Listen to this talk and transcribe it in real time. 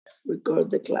record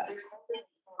the class.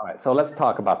 All right, so let's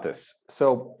talk about this.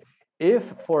 So if,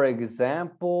 for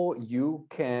example, you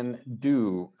can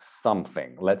do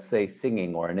something, let's say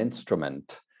singing or an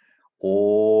instrument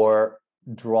or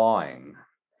drawing,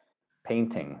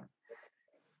 painting,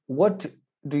 what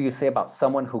do you say about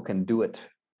someone who can do it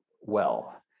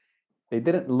well? They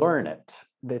didn't learn it,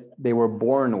 they were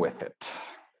born with it.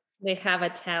 They have a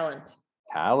talent.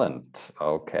 Talent.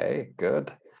 Okay,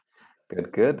 good.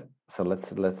 Good. So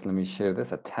let me share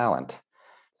this, a talent.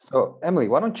 So Emily,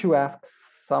 why don't you ask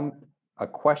a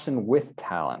question with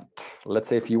talent? Let's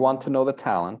say if you want to know the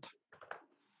talent,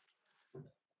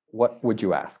 what would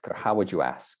you ask or how would you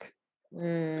ask?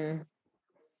 Do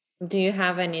you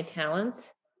have any talents?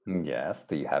 Yes.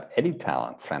 Do you have any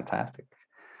talent? Fantastic.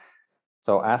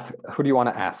 So ask, who do you want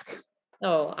to ask?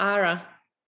 Oh, Ara.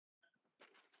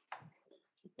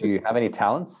 Do you have any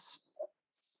talents?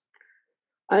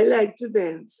 I like to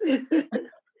dance.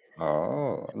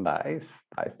 Oh, nice.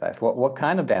 What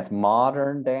kind of dance?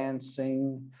 Modern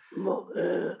dancing? All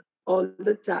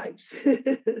the types.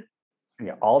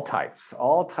 Yeah, all types of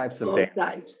all dance.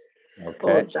 types.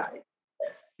 Okay. All types.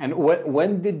 And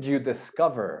when did you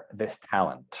discover this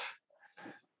talent?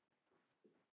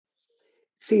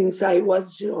 Since I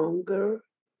was younger,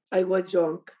 I was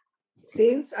young.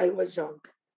 Since I was young.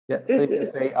 Yeah, so you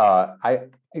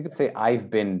could say I've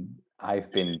been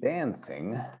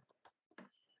dancing.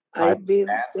 I've been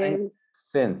dancing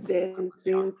since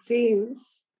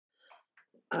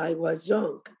I was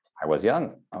young. I was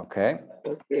young. Okay.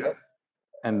 Okay.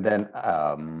 And then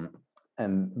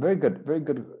and very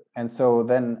good. And so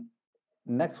then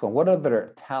next one, what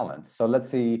other talents? So let's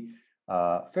see,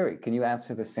 Ferry, can you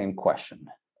answer the same question?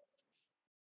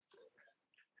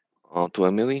 To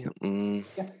Emily?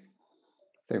 Yeah.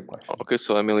 Same question. Okay,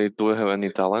 so Emily, do you have any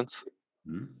talents?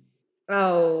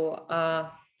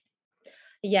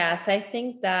 Yes, I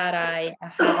think that I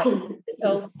have a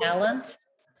digital talent,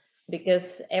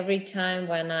 because every time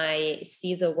when I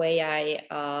see the way I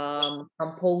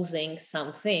composing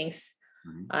some things,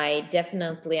 I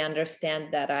definitely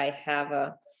understand that I have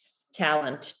a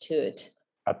talent to it.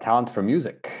 A talent for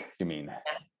music, you mean?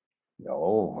 Yeah.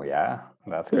 Oh, yeah,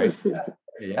 that's great.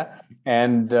 Yeah.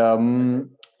 And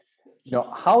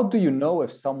how do you know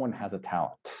if someone has a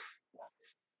talent?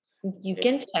 You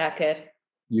can check it.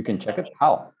 You can check it?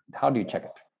 How? How do you check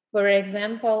it? For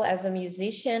example, as a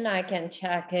musician, I can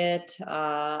check it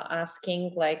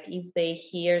asking like if they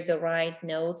hear the right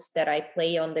notes that I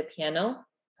play on the piano.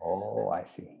 Oh, I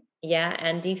see. Yeah,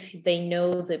 and if they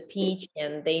know the pitch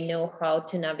and they know how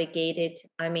to navigate it,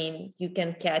 I mean, you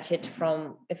can catch it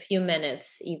from a few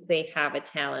minutes if they have a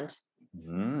talent.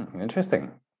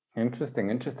 Interesting.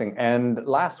 And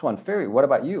last one, Ferry, what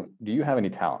about you? Do you have any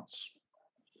talents?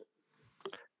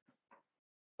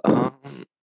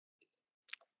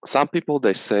 Some people,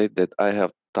 they say that I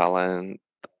have talent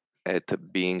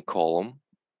at being calm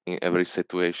in every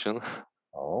situation.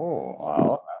 Oh,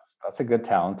 well, that's a good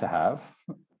talent to have.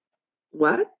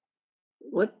 What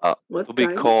to be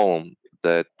calm,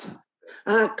 that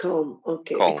calm.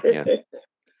 Okay. Calm, yeah.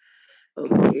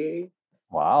 Okay.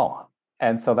 Wow.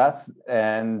 And so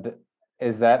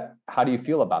is that, how do you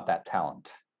feel about that talent?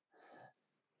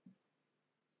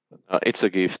 It's a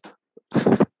gift.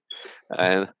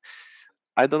 And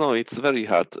I don't know, it's very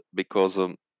hard because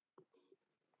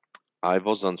I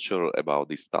wasn't sure about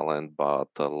this talent, but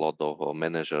a lot of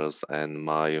managers and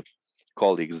my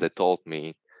colleagues, they told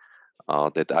me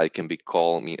that I can be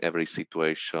calm in every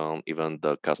situation, even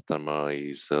the customer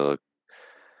is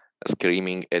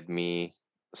screaming at me.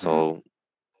 So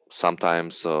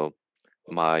sometimes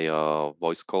my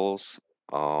voice calls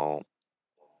were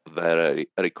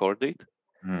recorded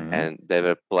and they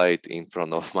were played in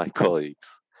front of my colleagues.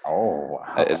 Oh,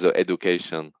 wow. As an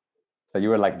education. So you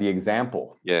were like the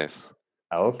example. Yes.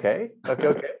 Okay.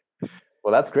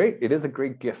 Well, that's great. It is a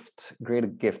great gift,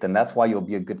 and that's why you'll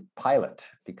be a good pilot,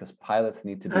 because pilots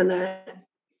need to be.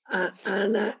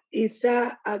 And it's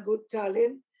a good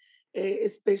talent,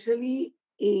 especially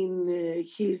in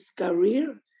his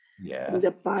career. Yes. In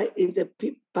the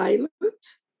pilot.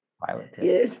 Pilot.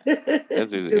 Yes.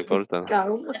 That is important.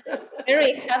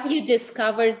 Ferry, have you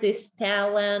discovered this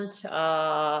talent?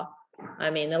 A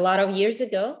lot of years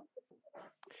ago.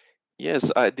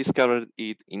 Yes, I discovered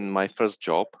it in my first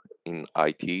job in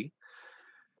IT,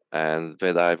 and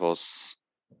when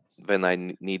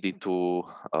I needed to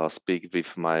speak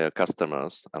with my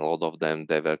customers, a lot of them,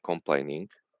 they were complaining,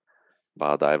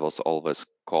 but I was always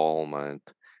calm,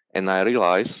 and I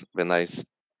realized when I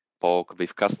spoke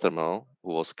with customer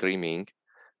who was screaming,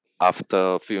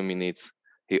 after a few minutes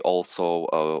he also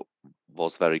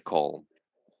was very calm.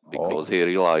 because he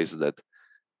realized that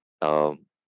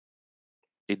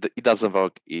it doesn't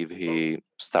work if he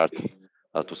starts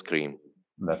to scream.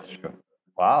 That's true.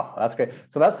 Wow, that's great.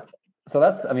 So that's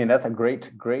I mean, that's a great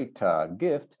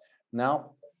gift.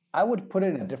 Now, I would put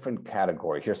it in a different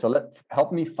category here. So let's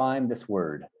help me find this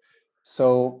word.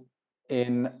 So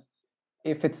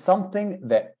if it's something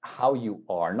that how you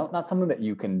are, not something that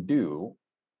you can do,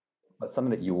 but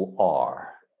something that you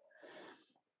are,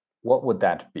 what would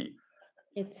that be?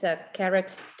 It's a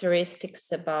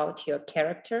characteristics about your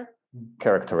character.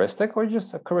 Characteristic, or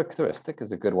just a characteristic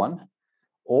is a good one.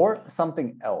 Or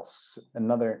something else,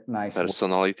 another nice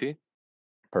personality. Word.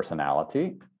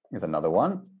 Personality is another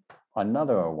one.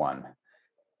 Another one.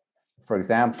 For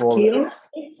example, skills.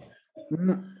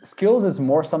 Skills is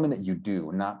more something that you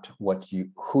do, not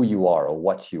who you are or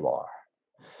what you are.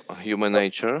 Human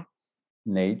nature.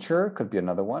 Nature could be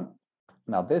another one.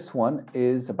 Now this one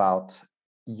is about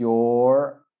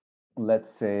your, let's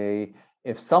say,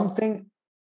 if something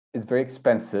is very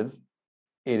expensive,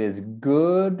 it is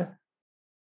good,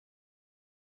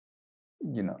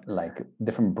 you know, like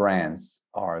different brands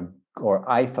or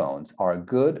iPhones are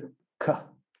good.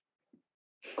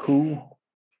 Cool.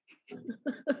 Good.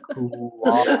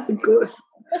 Quality.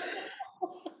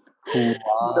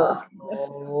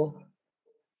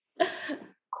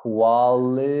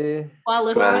 Qualities.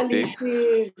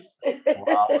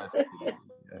 Qualities.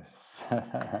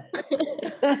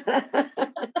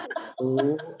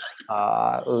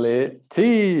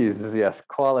 Yes,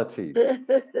 qualities.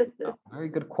 Very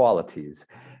good qualities.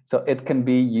 So it can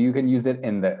be, you can use it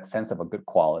in the sense of a good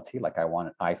quality, like I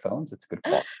want iPhones, it's good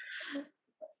quality.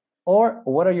 Or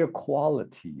what are your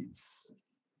qualities?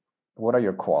 What are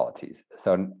your qualities?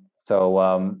 So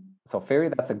Fairy,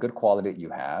 that's a good quality that you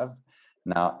have.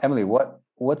 Now, Emily,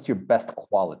 what's your best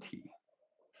quality?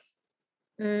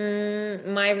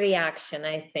 My reaction,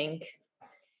 I think.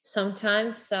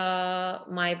 Sometimes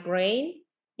my brain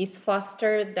is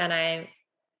faster than I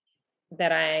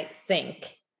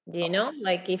think. Do you know?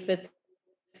 Like if it's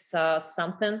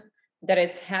something that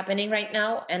it's happening right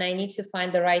now and I need to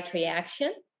find the right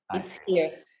reaction, it's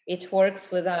here. It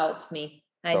works without me.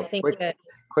 I think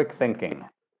quick thinking.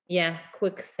 Yeah,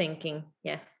 quick thinking.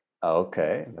 Yeah.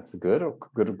 Okay, that's good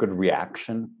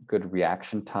reaction. Good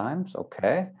reaction times.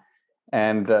 Okay.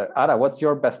 And Ada, what's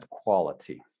your best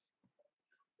quality?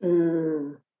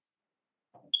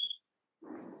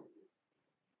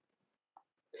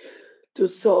 To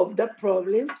solve the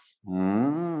problems.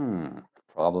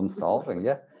 Problem solving,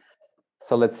 yeah.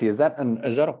 So let's see, is that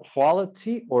a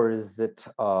quality or is it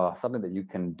something that you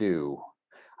can do?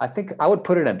 I think I would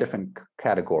put it in a different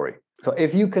category. So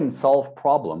if you can solve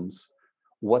problems,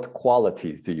 what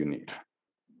qualities do you need?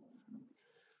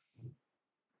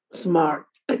 Smart.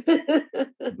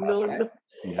 No.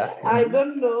 Yeah. I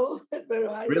don't know.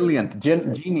 Brilliant.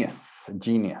 Genius.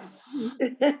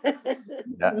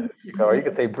 Yeah. Or you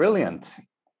could say brilliant.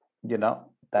 You know.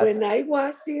 When I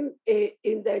was in the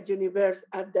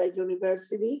at the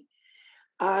university,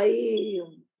 I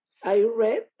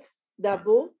read the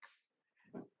books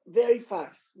very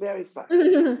fast.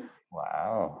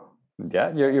 Wow.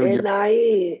 Yeah, you're and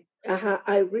I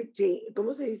retained.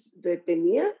 ¿Cómo se dice?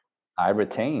 Retenía. I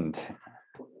retained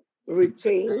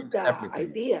the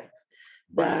ideas,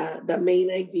 the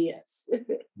main ideas.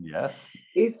 Yes.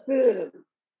 It's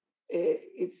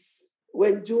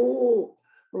when you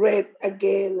read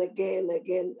again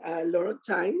a lot of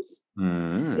times.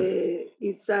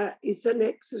 It's an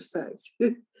exercise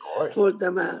for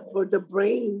the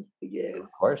brain. Yes.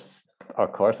 Of course.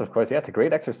 Yeah, it's a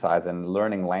great exercise, and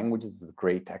learning languages is a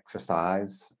great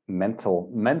exercise.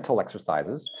 Mental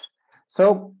exercises.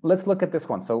 So let's look at this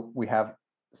one. So we have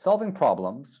solving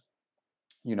problems,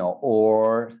 you know,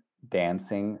 or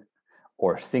dancing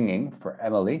or singing for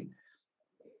Emily.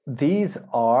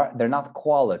 They're not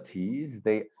qualities,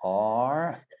 they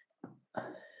are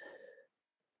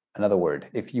another word.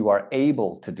 If you are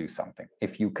able to do something,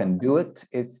 if you can do it,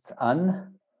 it's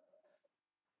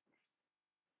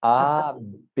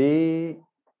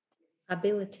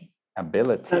ability.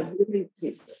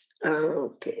 Abilities.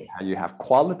 Okay. You have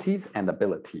qualities and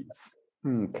abilities.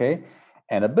 Okay.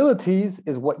 And abilities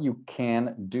is what you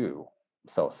can do.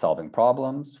 So solving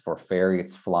problems, for Fairy,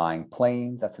 it's flying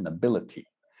planes. That's an ability.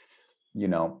 You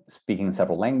know, speaking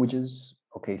several languages,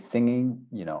 okay, singing,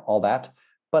 you know, all that.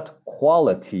 But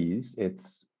qualities,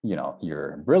 it's, you know,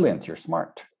 you're brilliant, you're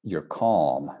smart, you're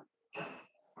calm,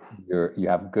 you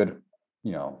have good,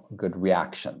 you know, good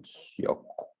reactions, you know,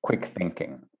 quick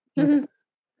thinking. Mm-hmm.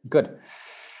 Good.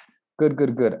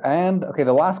 And okay,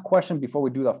 the last question before we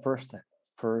do the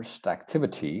first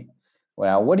activity.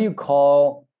 Well, what do you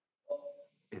call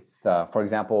It's, for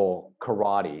example,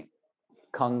 karate,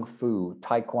 kung fu,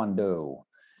 taekwondo,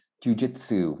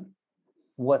 jujitsu.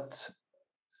 What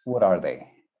are they?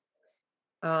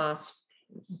 Uh,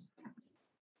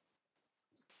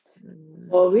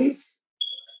 Hobbies.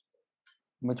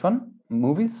 Which one?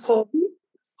 Movies? Hobbies.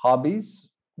 Hobbies?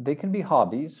 They can be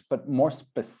hobbies, but more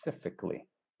specifically,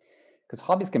 because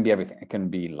hobbies can be everything. It can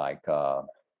be like,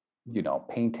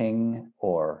 painting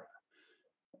or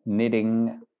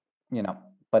knitting,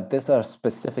 but these are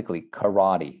specifically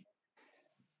karate,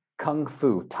 kung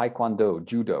fu, taekwondo,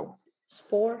 judo.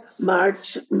 Sports.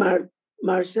 Martial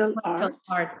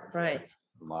arts. Right.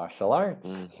 Martial arts.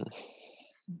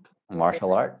 Mm-hmm.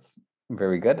 Martial arts.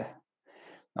 Very good.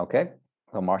 Okay.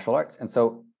 So martial arts. And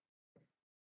so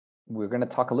we're going to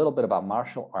talk a little bit about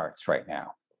martial arts right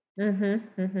now.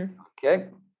 Mm-hmm. Mm-hmm. Okay.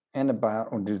 And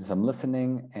we'll do some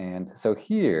listening. And so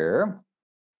here,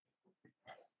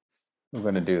 we're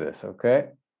going to do this. Okay.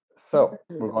 So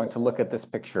we're going to look at this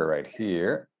picture right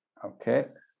here. Okay.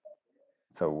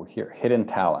 So here, hidden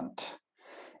talent.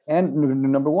 And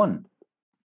number one.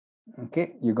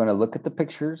 Okay. You're going to look at the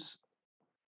pictures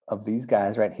of these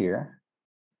guys right here.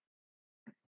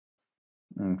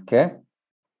 Okay.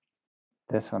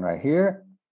 This one right here.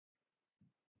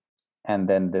 And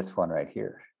then this one right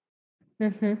here.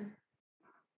 Mm-hmm.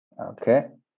 Okay.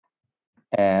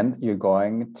 And you're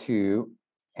going to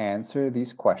answer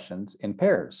these questions in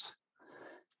pairs.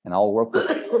 And I'll work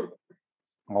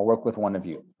with one of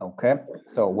you. Okay.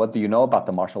 So what do you know about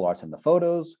the martial arts in the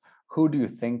photos? Why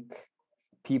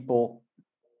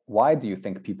do you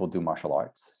think people do martial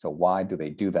arts? So why do they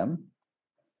do them?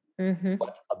 Mm-hmm.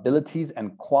 What abilities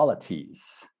and qualities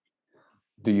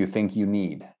do you think you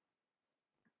need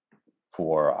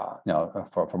for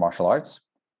martial arts?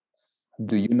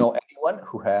 Do you know anyone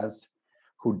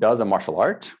who does a martial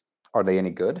art? Are they any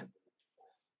good?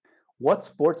 What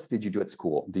sports did you do at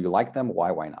school? Do you like them?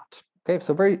 Why not? Okay,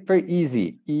 so very, very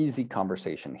easy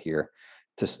conversation here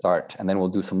to start. And then we'll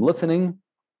do some listening,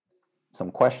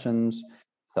 some questions,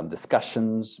 some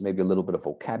discussions, maybe a little bit of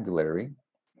vocabulary.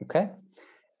 Okay.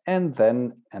 And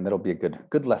that'll be a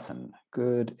good lesson,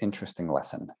 good, interesting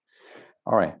lesson.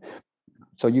 All right.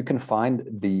 So you can find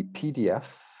the PDF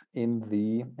in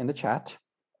the chat.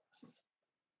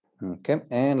 Okay,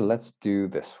 and let's do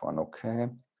this one. Okay.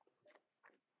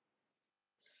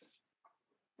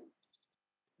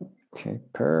 Okay,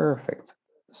 perfect.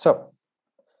 So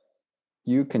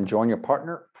you can join your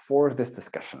partner for this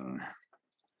discussion.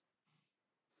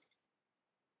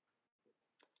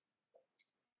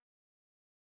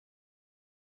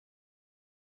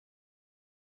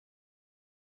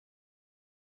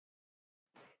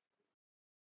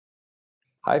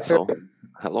 Hi, Phil.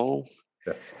 Hello.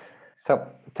 So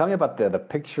tell me about the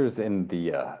pictures in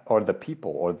the or the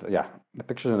people or the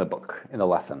pictures in the book in the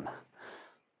lesson.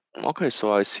 Okay,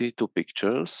 so I see two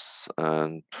pictures,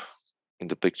 and in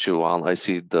the picture one, I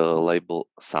see the label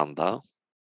Sanda.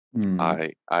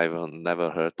 I've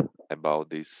never heard about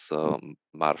this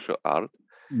martial art.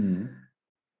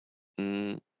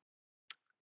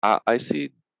 I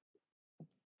see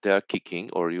they are kicking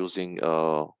or using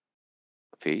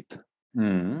feet.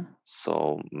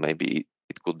 So maybe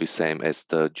it could be same as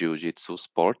the jiu-jitsu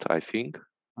sport, I think.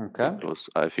 Okay. Because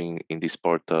I think in this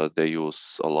sport they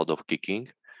use a lot of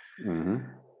kicking.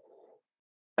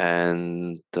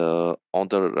 And on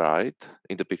the right,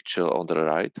 in the picture on the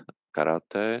right,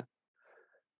 karate,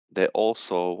 they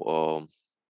also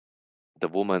the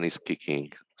woman is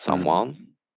kicking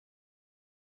someone.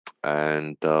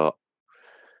 And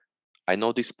I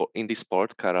know this in this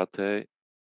sport karate,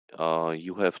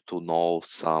 you have to know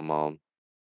some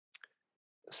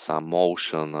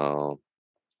motion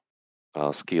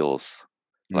skills,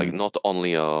 like not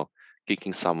only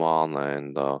kicking someone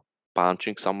and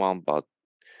punching someone, but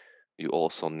you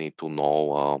also need to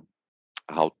know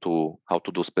how to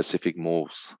do specific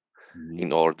moves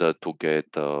in order to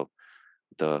get the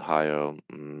higher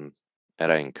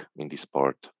rank in this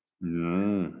sport.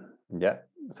 Yeah.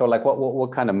 So like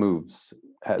what kind of moves?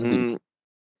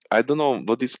 I don't know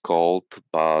what it's called,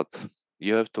 but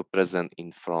you have to present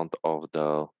in front of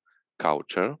the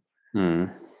culture.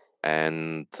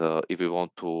 And if you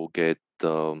want to get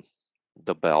the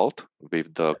belt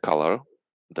with the color,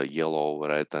 the yellow,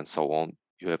 red, and so on,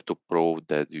 you have to prove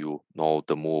that you know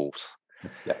the moves.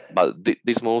 Yeah. But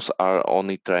these moves are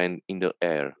only trained in the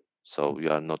air, so you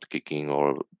are not kicking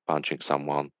or punching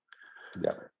someone.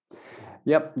 Yeah.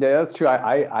 Yep. Yeah, that's true.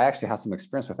 I actually have some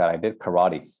experience with that. I did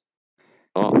karate.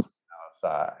 Oh.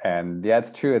 And yeah,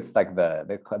 it's true. It's like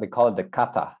they call it the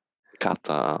kata.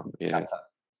 Kata, yeah. Kata,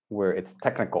 where it's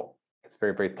technical. It's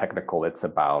very, very technical. It's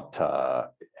about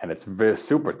and it's very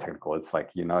super technical. It's like,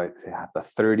 you have the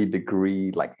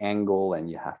 30-degree like angle, and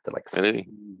you have to like Really?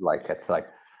 like it's like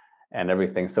and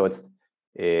everything. So it's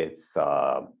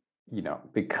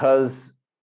because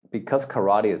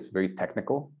karate is very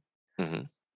technical. Hmm.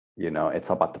 It's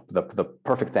about the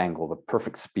perfect angle, the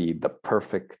perfect speed, the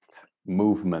perfect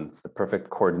movements, the perfect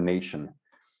coordination.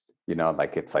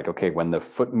 Like it's like, okay, when the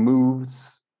foot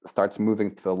starts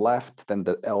moving to the left, then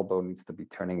the elbow needs to be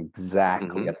turning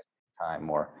exactly at the time,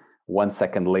 or 1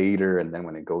 second later, and then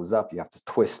when it goes up, you have to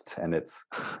twist, and it's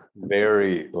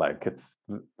very like it's.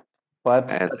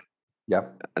 But And yeah,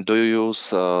 do you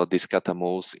use these kata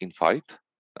moves in fight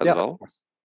as yeah, well?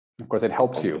 of course, it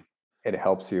helps Okay. you. It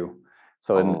helps you.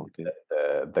 So Okay.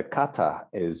 the kata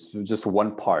is just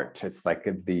one part. It's like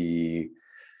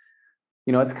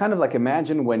it's kind of like,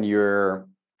 imagine when you're,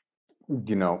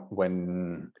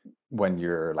 when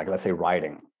you're like, let's say,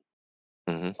 riding.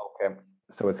 Hmm. Okay.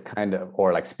 So it's kind of,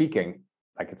 or like speaking,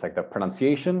 like it's like the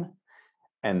pronunciation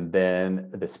and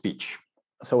then the speech.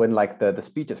 So in like the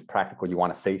speech is practical, you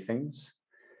want to say things,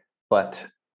 but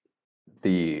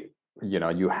you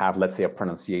have, let's say, a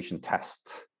pronunciation test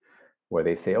where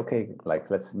they say, okay, like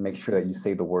let's make sure that you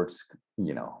say the words,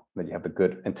 that you have the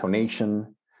good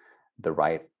intonation, the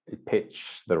right pitch,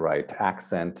 the right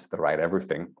accent, the right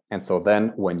everything. And so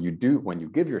then when you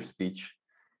give your speech,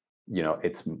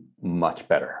 it's much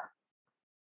better.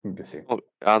 You see. Oh,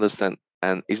 I understand.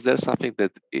 And is there something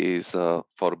that is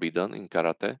forbidden in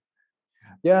karate?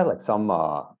 Yeah, like some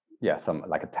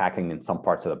like attacking in some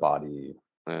parts of the body.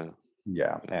 Yeah.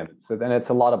 Yeah. And so then it's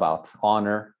a lot about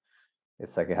honor.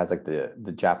 It's like it has like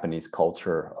the Japanese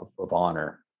culture of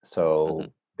honor. So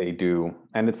they do,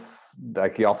 and it's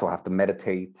like you also have to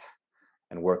meditate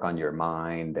and work on your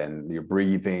mind and your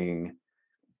breathing.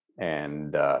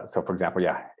 And so, for example,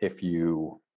 yeah, if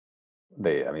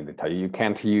they tell you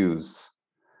can't use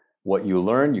what you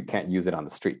learn, you can't use it on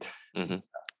the street. Hmm.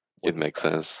 It makes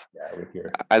sense. Yeah, with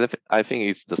your I think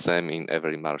it's the same in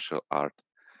every martial art.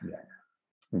 yeah,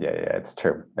 it's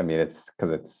true. It's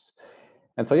because it's,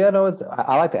 and so yeah, no,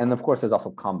 I like that. And of course, there's also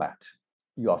combat.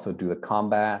 You also do the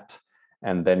combat,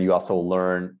 and then you also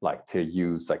learn like to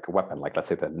use like a weapon, like let's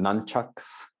say the nunchucks.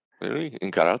 Really? In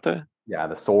karate? Yeah,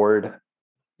 the sword.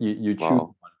 You choose.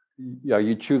 Wow.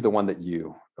 You choose the one that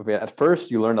at first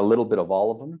you learn a little bit of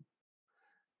all of them,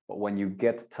 but when you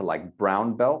get to like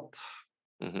brown belt,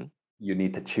 you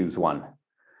need to choose one,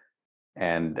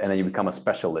 and then you become a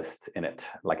specialist in it.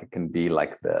 Like it can be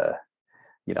like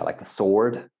like the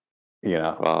sword,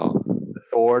 Wow. the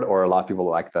sword, or a lot of people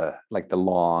like the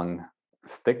long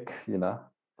stick, Yeah.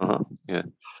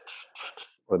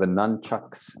 or the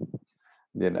nunchucks,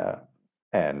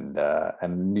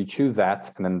 and you choose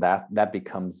that, and then that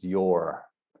becomes your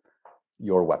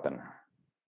weapon.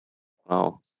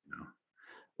 Wow.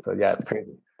 So yeah, it's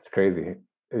crazy. It's crazy.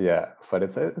 Yeah, but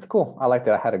it's cool. I like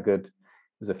that. I had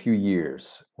there's a few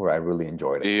years where I really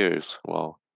enjoyed it. Years.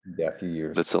 Wow. Yeah, a few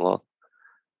years. That's a lot.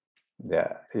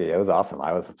 Yeah, it was awesome.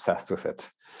 I was obsessed with it.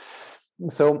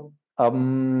 So,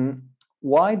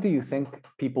 why do you think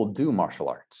people do martial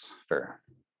arts, Fer?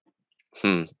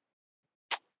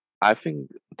 I think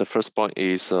the first point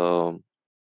is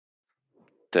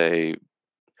they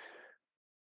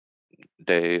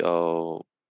they're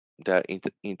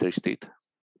interested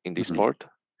in this sport,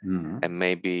 and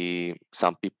maybe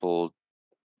some people,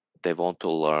 they want to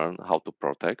learn how to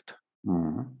protect.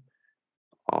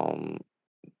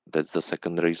 That's the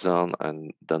second reason.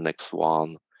 And the next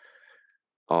one,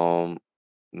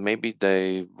 maybe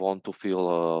they want to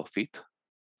feel fit.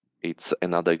 It's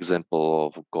another example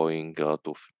of going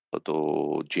to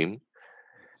gym.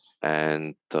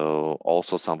 And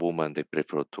also some women, they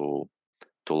prefer to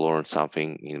learn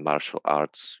something in martial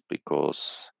arts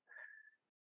because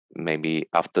maybe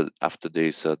after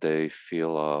this they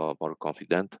feel more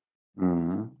confident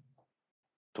to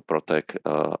protect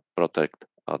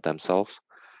themselves.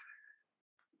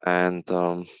 And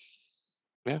I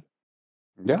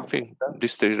think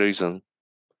these three reasons.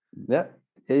 Yeah,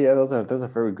 those are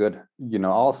very good.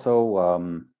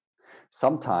 Also,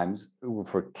 sometimes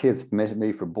for kids,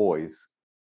 maybe for boys,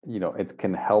 it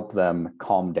can help them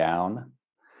calm down,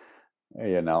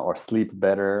 or sleep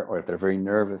better, or if they're very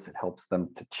nervous, it helps them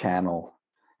to channel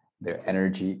their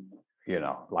energy.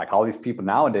 Like all these people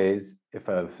nowadays, if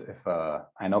I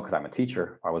know, because I'm a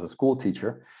teacher, I was a school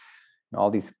teacher, all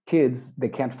these kids, they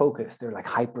can't focus. They're like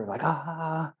hyper, like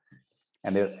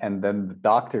and then the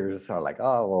doctors are like,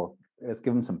 oh well, let's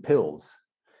give them some pills,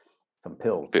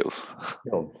 pills,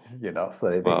 so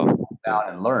they can calm down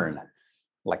and learn.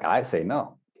 Like I say,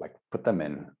 no, like put them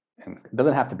in, and it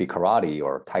doesn't have to be karate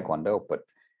or taekwondo, but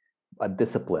a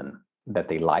discipline, that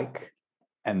they like,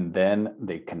 and then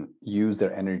they can use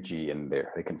their energy and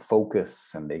they can focus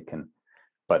and they can.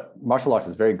 But martial arts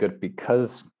is very good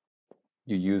because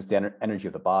you use the energy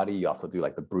of the body. You also do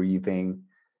like the breathing.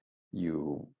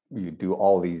 You do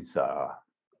all these.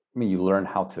 You learn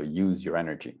how to use your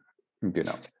energy.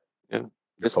 Yeah,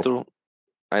 that's true.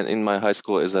 And in my high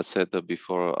school, as I said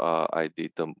before, I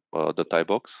did the Thai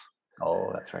box.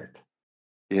 Oh, that's right.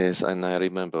 Yes, and I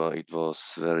remember it was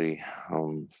very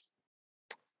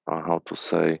how to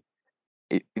say,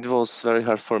 it was very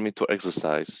hard for me to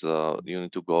exercise. You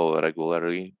need to go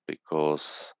regularly because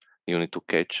you need to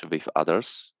catch with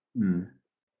others.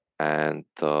 And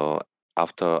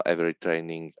after every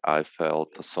training, I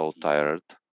felt so tired.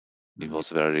 It was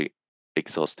very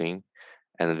exhausting.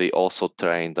 And we also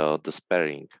trained the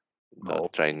sparring, the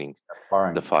training,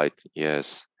 sparring. the fight.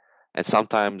 Yes. And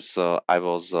sometimes I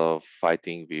was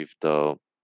fighting with the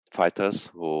fighters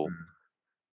who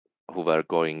were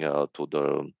going to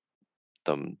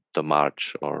the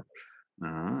march, or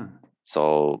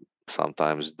so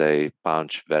sometimes they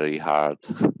punch very hard.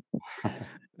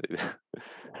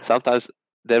 Sometimes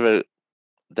there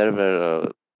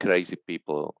were crazy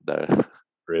people there.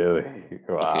 Really?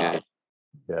 Wow.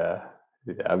 Yeah,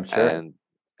 I'm sure.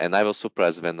 And I was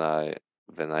surprised when I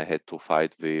had to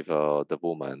fight with the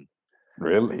woman.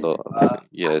 Really? So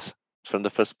yes, from the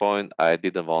first point I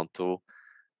didn't want to,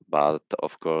 but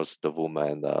of course the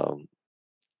woman,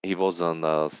 he wasn't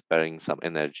sparing some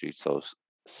energy, so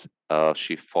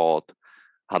she fought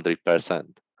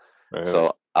 100%.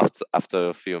 So after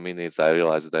a few minutes, I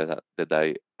realized that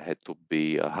I had to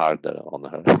be harder on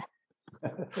her.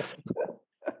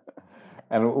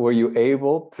 And were you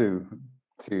able to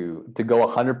go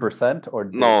 100%, or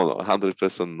No,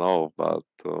 100% no, but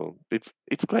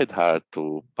it's quite hard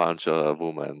to punch a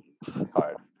woman.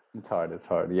 It's hard.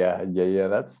 Yeah.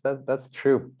 That's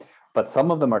true. But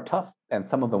some of them are tough, and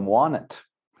some of them want it.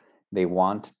 They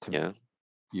want to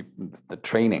the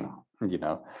training,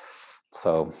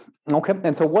 So okay.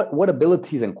 And so what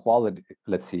abilities and quality?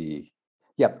 Let's see.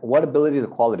 Yeah, what abilities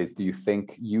and qualities do you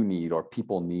think you need or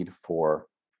people need for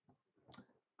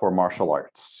martial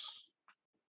arts?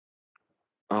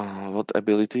 What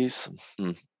abilities?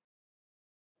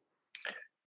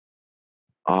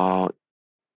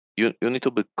 You need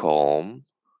to be calm,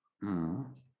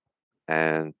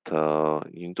 and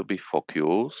you need to be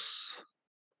focused.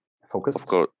 Of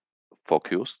course,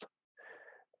 focused.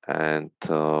 And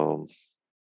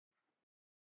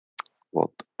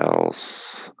what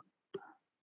else?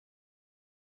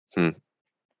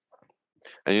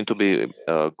 I need to be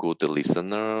a good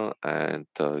listener, and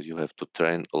you have to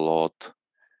train a lot.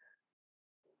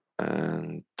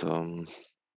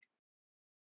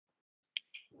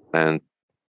 And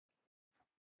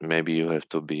maybe you have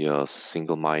to be a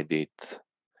single-minded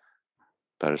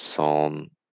person,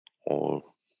 or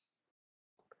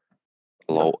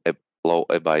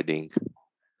law-abiding.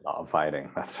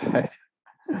 Law-abiding. That's right.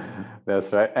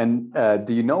 That's right. And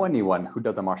do you know anyone who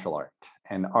does a martial art,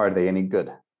 and are they any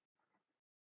good?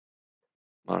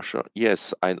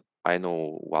 Yes, I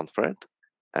know one friend,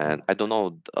 and I don't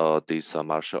know this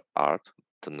martial art,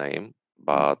 the name,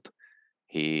 but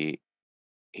he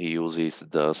uses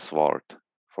the sword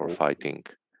for fighting,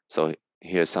 so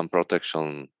he has some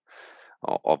protection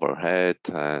overhead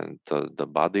and the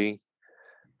body,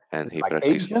 and he like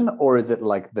practices. Asian, or is it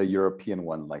like the European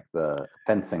one, like the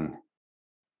fencing?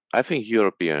 I think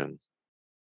European.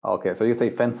 Okay, so you say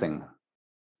fencing.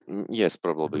 Yes,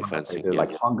 probably fencing. Yeah.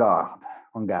 Like en garde.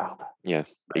 Yeah,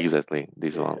 exactly.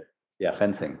 This one. Yeah,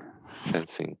 fencing.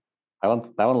 Fencing. That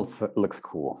one looks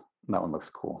cool. That one looks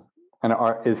cool. And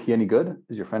is he any good?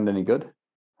 Is your friend any good?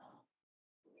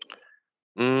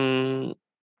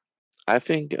 I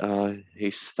think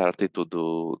he started to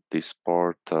do this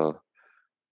sport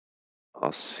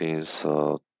since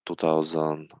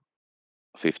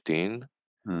 2015,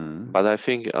 but I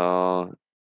think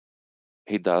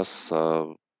he does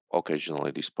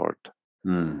occasionally this sport.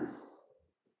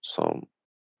 So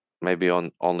maybe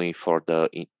only for the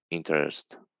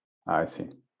interest. I see.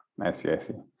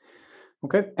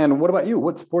 Okay, and what about you?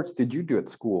 What sports did you do at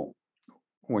school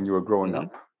when you were growing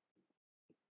up?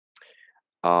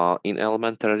 In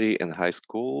elementary and high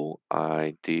school,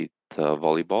 I did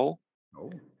volleyball.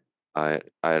 I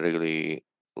really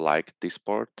liked this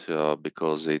sport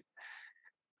because it.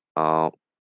 I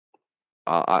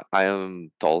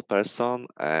am tall person,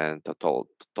 and a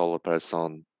taller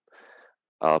person,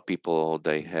 people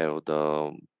they have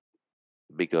the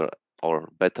bigger or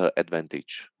better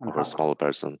advantage over a smaller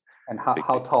person. And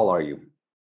how tall are you?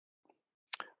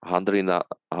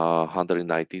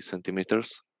 190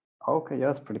 centimeters. Okay, yeah,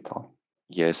 that's pretty tall.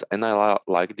 Yes, and I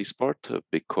like this sport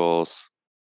because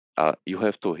you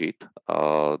have to hit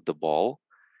the ball,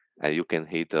 and you can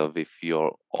hit with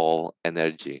your all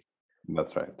energy.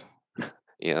 That's right.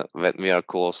 Yeah, when we are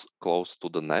close to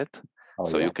the net, Oh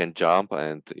so yeah. you can jump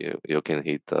and you can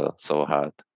hit so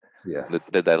hard. Yes.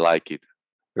 That I like it.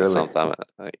 Really. Sometimes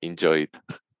I enjoy it.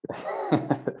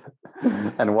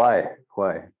 And why?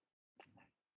 Why?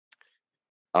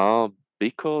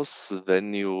 Because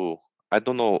when you, I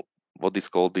don't know what is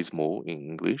called this move in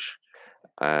English,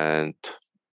 and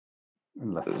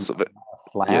so,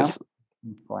 Slam? yes,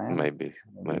 Slam? maybe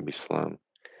slam.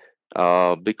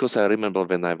 Because I remember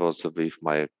when I was with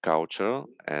my culture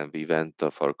and we went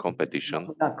for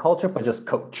competition, Not culture, but just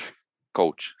coach.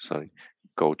 coach,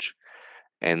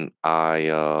 and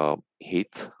I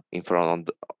hit in front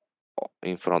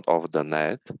of the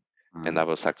net, and I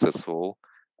was successful.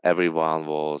 Everyone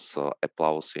was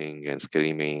applauding and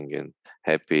screaming and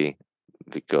happy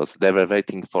because they were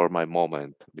waiting for my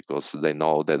moment because they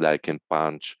know that I can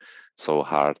punch so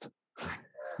hard.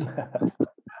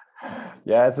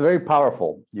 Yeah, it's very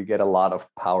powerful. You get a lot of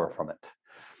power from it.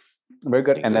 Very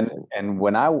good. Exactly. And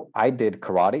when I did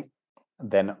karate,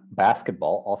 then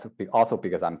basketball also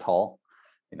because I'm tall.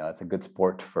 You know, it's a good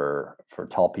sport for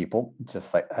tall people,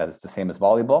 just like as the same as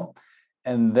volleyball.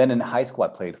 And then in high school, I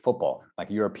played football, like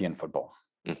European football.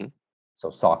 Mm-hmm. So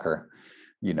soccer,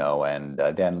 you know, and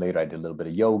then later I did a little bit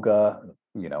of yoga.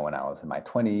 You know, when I was in my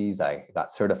 20s, I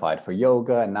got certified for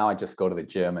yoga, and now I just go to the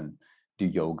gym and do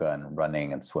yoga and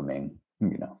running and swimming.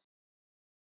 You know.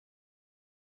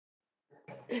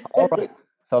 All right.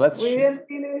 So We didn't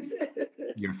finish.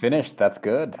 You're finished. That's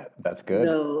good. That's good.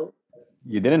 No,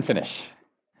 You didn't finish.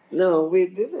 no, we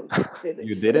didn't finish.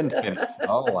 You didn't finish.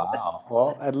 Oh wow.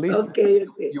 Well, at least Okay,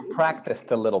 you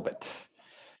practiced a little bit.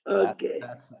 okay.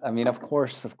 I mean, of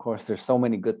course, there's so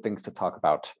many good things to talk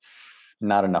about.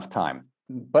 Not enough time,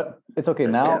 but it's okay.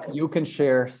 Now you can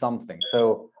share something.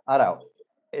 So, Ara,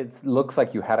 it looks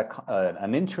like you had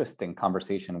an interesting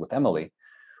conversation with Emily.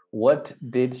 What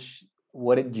did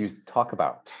you talk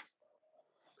about?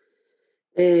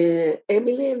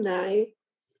 Emily and I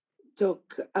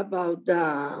talk about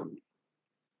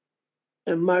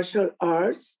martial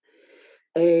arts.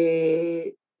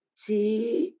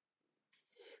 She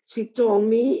told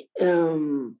me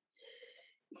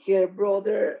her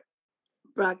brother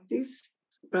practiced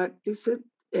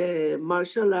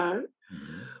martial art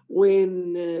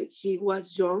when he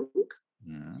was young,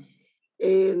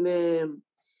 and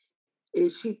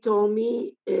she told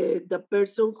me the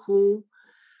person who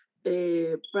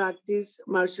practice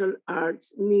martial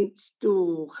arts needs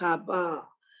to have a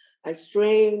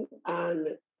strength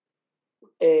and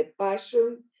a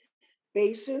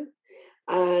patience,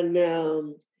 and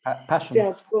Passion.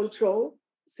 self-control,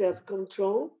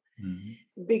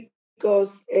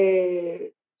 because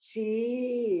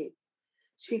she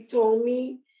told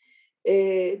me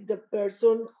the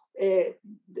person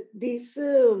this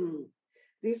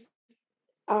this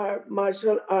are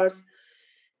martial arts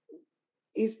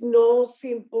is no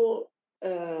simple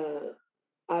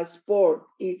a sport.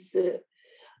 It's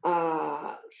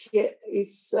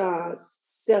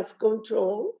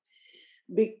self-control,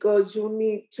 because you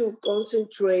need to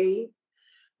concentrate,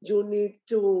 you need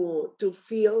to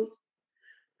feel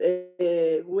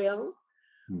well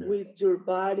with your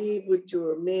body, with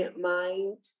your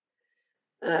mind,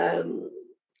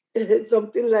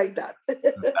 something like that.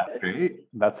 That's great.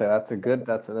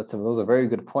 Those are very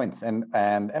good points. And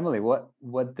Emily,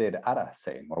 what did Ara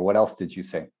say, or what else did you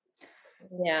say?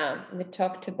 Yeah, we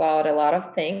talked about a lot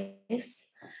of things,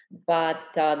 but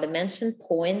the mentioned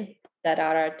point that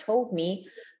Ara told me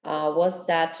was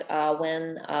that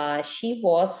when she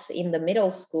was in the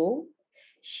middle school,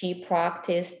 she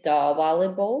practiced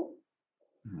volleyball,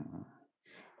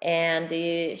 and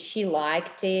she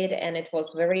liked it, and it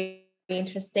was very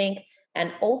interesting.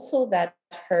 And also that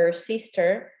her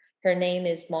sister, her name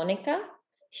is Monica,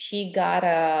 she got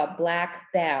a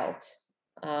black belt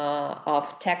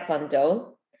of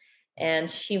Taekwondo, and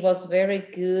she was very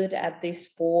good at this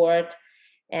sport,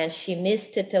 and she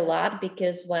missed it a lot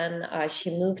because when she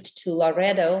moved to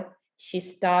Laredo, she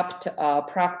stopped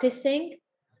practicing.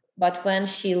 But when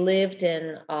she lived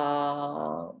in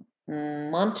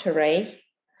Monterrey,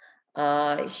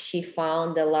 she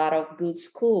found a lot of good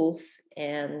schools,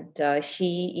 and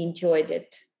she enjoyed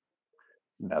it.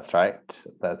 That's right.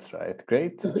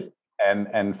 Great.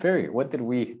 And Ferry, what did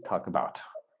we talk about?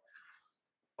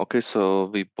 Okay, so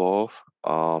we both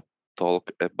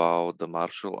talk about the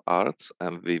martial arts,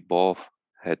 and we both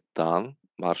had done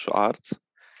martial arts.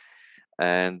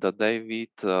 And David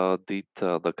did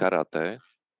the karate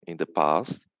in the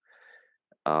past,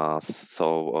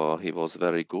 So he was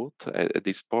very good at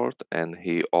this sport, and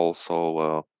he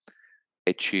also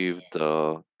achieved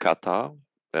kata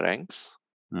ranks.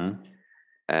 Mm.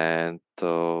 And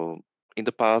in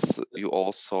the past, you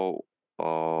also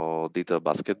did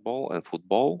basketball and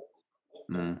football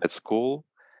Mm. at school,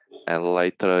 and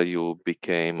later you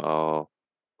became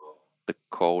the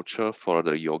coach for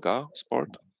the yoga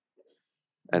sport.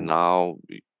 And now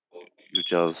you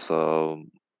just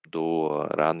do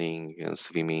running and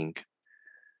swimming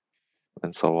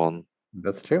and so on.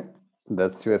 That's true.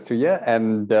 That's true. That's true. Yeah,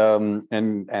 and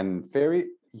Ferry,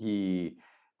 he,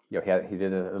 he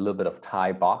did a little bit of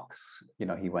Thai box. He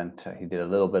went, he did a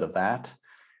little bit of that,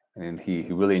 and he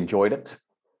really enjoyed it.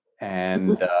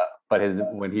 And but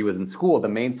when he was in school, the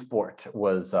main sport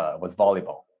was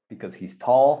volleyball, because he's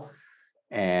tall,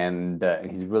 and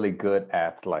he's really good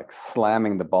at like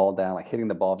slamming the ball down, like hitting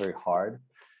the ball very hard.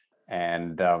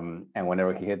 And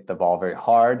whenever he hit the ball very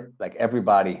hard, like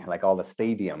everybody, like all the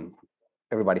stadium,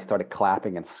 everybody started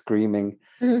clapping and screaming,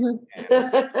 and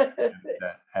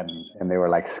they were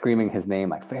like screaming his name,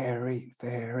 like Ferry,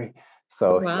 Ferry.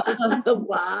 So Wow.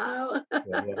 Wow.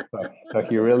 so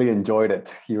he really enjoyed it.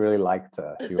 He really liked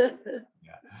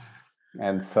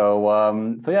and so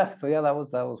yeah, that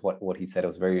was what he said. It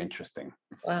was very interesting.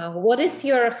 Wow. What is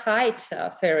your height,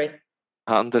 Ferry?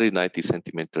 190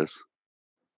 centimeters.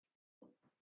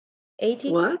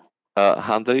 80? What?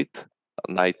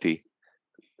 190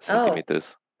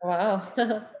 centimeters. Wow.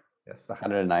 Yes,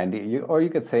 190. Or you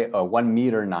could say 1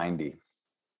 meter 90.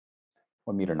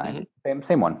 1 meter 90.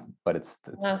 Same one, but it's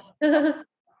Wow.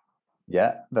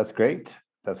 yeah, that's great.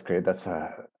 That's great. That's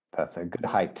a good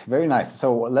height. Very nice.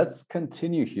 So let's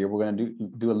continue here. We're going to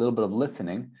do a little bit of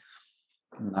listening.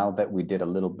 Now that we did a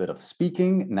little bit of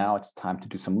speaking, now it's time to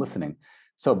do some listening.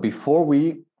 So before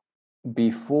we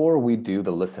do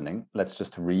the listening, let's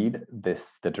just read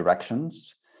the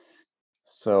directions.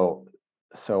 So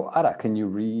Ara, can you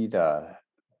read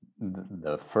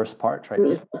the first part right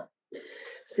here?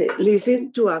 Say,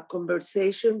 listen to a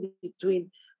conversation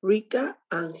between Rika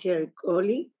and her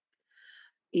colleague,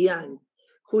 Ian,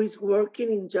 who is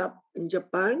working in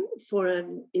Japan for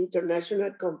an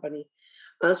international company.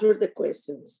 Answer the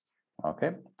questions.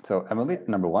 Okay, so Emily,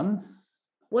 number 1.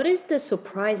 What is the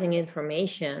surprising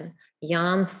information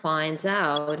Jan finds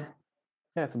out?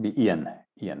 Yeah, it would be Ian.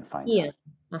 Ian finds Ian.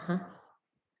 out. Uh-huh.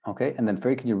 Okay, and then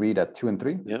Ferry, can you read 2 and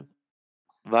 3? Yeah.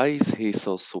 Why is he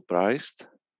so surprised?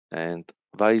 And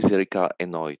why is Rika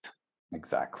annoyed?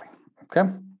 Exactly. Okay.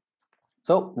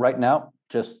 So right now,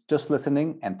 just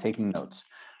listening and taking notes.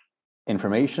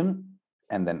 Information,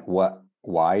 and then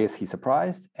why is he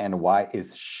surprised, and why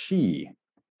is she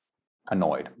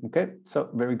annoyed? Okay, so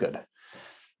very good.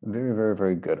 Very, very,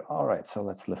 very good. All right, so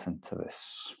let's listen to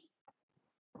this.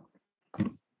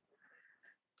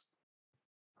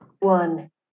 1.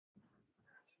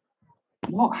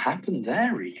 What happened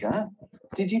there, Rika?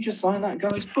 Did you just sign that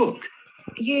guy's book?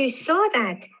 You saw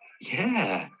that?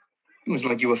 Yeah. It was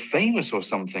like you were famous or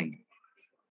something.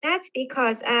 That's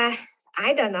because,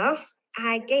 I don't know.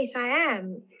 I guess I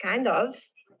am, kind of,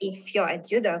 if you're a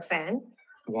judo fan.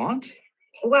 What?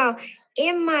 Well,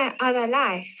 in my other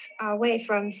life, away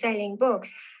from selling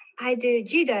books, I do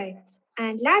judo.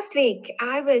 And last week,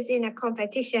 I was in a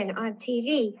competition on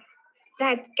TV.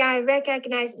 That guy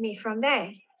recognized me from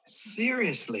there.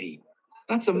 Seriously?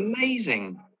 That's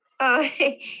amazing. Oh,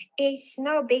 it's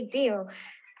no big deal.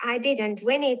 I didn't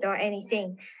win it or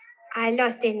anything. I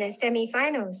lost in the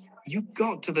semifinals. You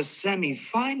got to the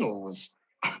semi-finals.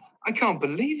 I can't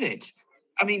believe it.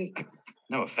 I mean,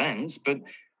 no offense, but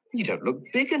you don't look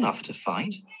big enough to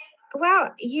fight.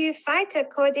 Well, you fight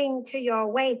according to your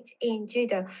weight in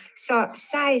judo, so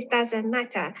size doesn't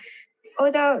matter.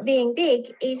 Although being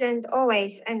big isn't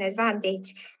always an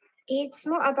advantage, it's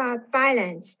more about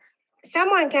balance.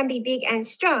 Someone can be big and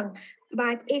strong,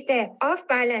 but if they're off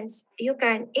balance, you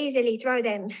can easily throw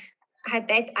them. I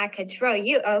bet I could throw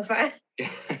you over.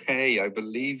 Hey, I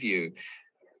believe you.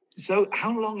 So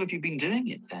how long have you been doing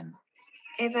it then?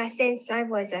 Ever since I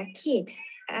was a kid.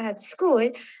 At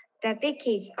school, the big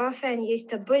kids often used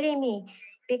to bully me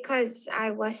because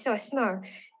I was so small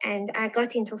and I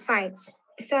got into fights.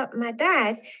 So my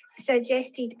dad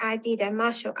suggested I did a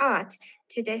martial art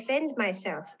to defend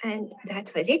myself, and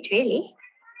that was it, really.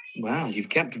 Well, you've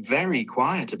kept very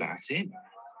quiet about it.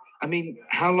 I mean,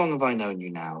 how long have I known you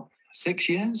now? 6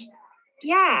 years?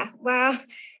 Yeah, well,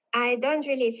 I don't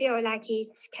really feel like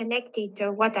it's connected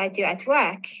to what I do at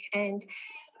work, and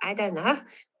I don't know.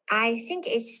 I think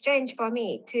it's strange for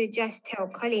me to just tell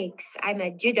colleagues I'm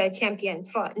a judo champion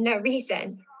for no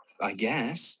reason. I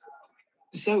guess.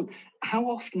 So, how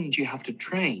often do you have to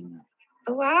train?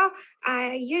 Well,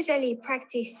 I usually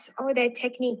practice all the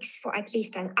techniques for at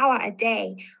least an hour a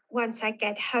day once I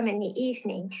get home in the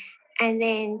evening. And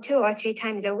then 2 or 3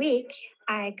 times a week,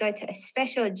 I go to a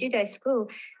special judo school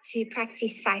to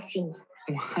practice fighting.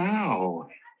 Wow.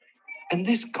 And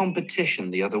this competition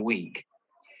the other week,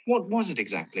 what was it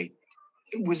exactly?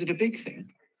 Was it a big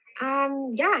thing?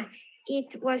 Yeah,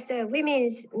 it was the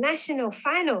women's national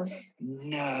finals.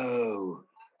 No.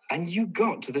 And you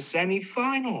got to the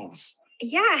semi-finals.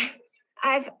 Yeah,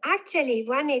 I've actually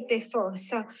won it before,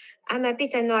 so I'm a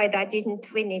bit annoyed I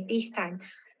didn't win it this time.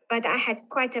 But I had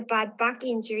quite a bad back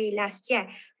injury last year,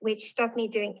 which stopped me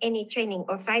doing any training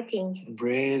or fighting.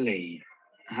 Really?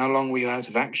 How long were you out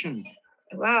of action?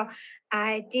 Well,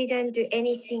 I didn't do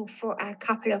anything for a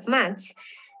couple of months,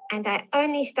 and I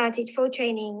only started full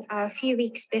training a few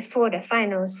weeks before the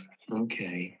finals.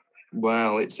 Okay.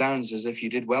 Well, it sounds as if you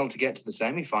did well to get to the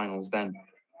semi-finals then.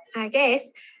 I guess.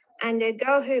 And the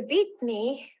girl who beat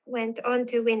me went on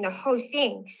to win the whole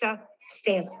thing. So,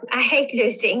 still, I hate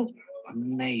losing.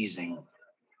 Amazing.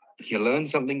 You learn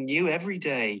something new every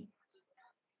day.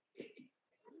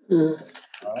 Mm.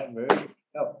 All right, very good.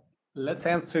 So let's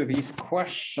answer these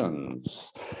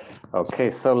questions.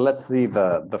 Okay, so let's see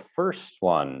the first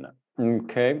one.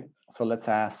 Okay, so let's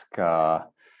ask.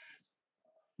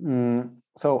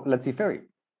 So let's see, Ferry.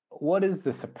 What is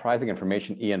the surprising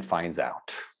information Ian finds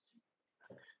out?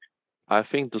 I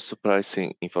think the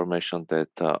surprising information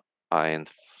that I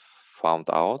found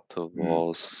out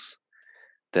was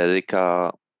that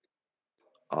Rika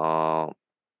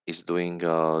is doing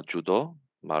judo,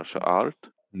 martial art,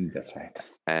 That's right.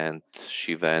 and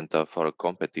she went for a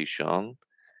competition,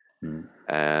 Mm.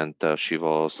 and she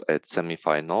was at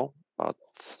semi-final, but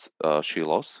she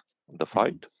lost the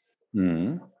fight.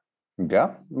 Mm.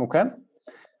 Yeah. Okay.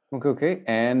 Okay.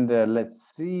 And let's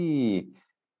see.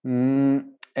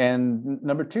 And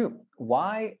number two,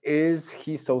 why is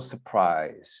he so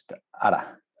surprised?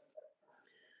 Ara.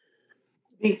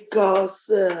 Because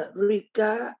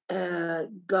Rika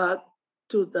got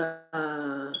to the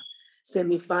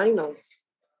semifinals.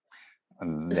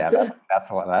 Yeah,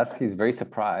 that's he's very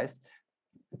surprised.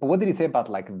 But what did he say about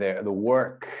like the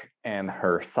work and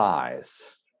her size?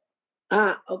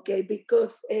 Okay,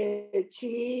 because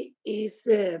she is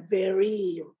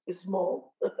very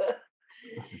small,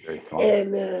 Very small.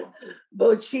 and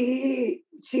but she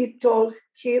told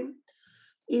him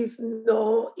it's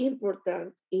no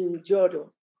important in judo,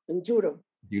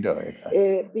 Judo,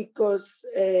 exactly. because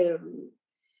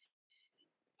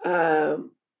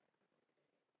um,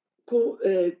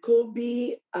 could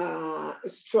be a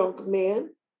strong man,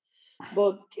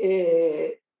 but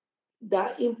the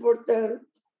important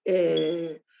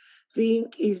thing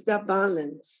is the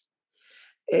balance,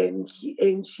 and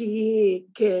she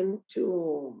can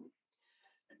to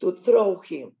throw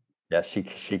him. Yeah,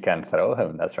 she can throw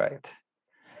him. That's right.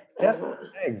 Yeah, Uh-huh.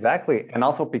 exactly. And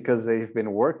also because they've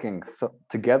been working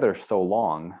together so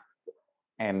long,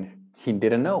 and he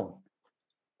didn't know,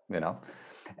 you know.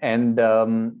 And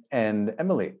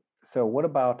Emily, so what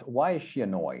about why is she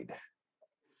annoyed?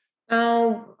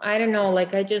 Oh, I don't know.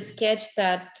 Like I just catch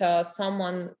that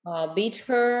someone beat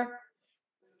her,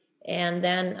 and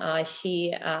then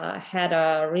she had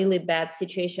a really bad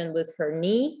situation with her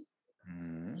knee,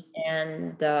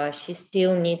 and she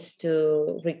still needs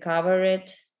to recover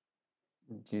it.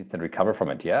 She needs to recover from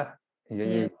it. Yeah.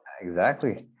 Yeah.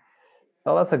 Exactly.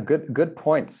 Oh, that's a good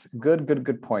points.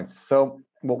 Good points. So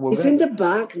what we're It's gonna in the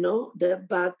back, no? The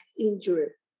back injury.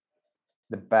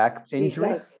 the back She injury.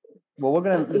 has Well, we're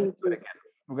gonna an listen to it injury. again.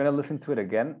 We're gonna listen to it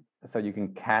again so you can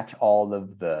catch all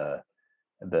of the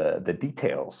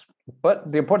details.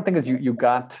 But the important thing is you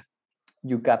got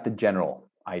the general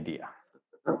idea.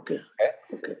 Okay. Okay.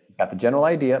 Okay. Got the general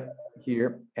idea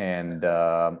here, and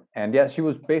yeah, she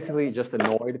was basically just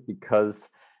annoyed because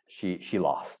she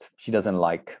lost. She doesn't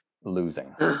like losing.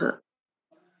 Uh-huh.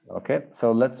 Okay, so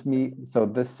so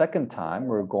this second time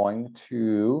we're going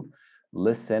to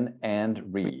listen and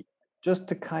read just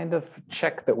to kind of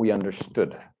check that we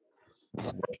understood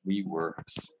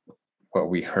what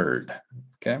we heard.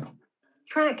 Okay.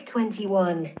 Track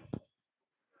 21.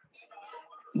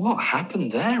 What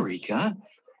happened there, Rika?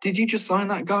 Did you just sign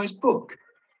that guy's book?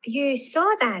 You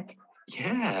saw that?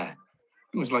 Yeah.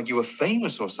 It was like you were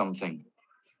famous or something.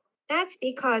 That's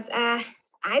because, I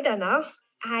don't know.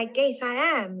 I guess I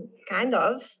am, kind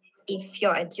of, if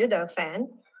you're a judo fan.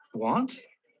 What?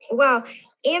 Well,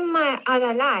 in my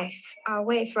other life,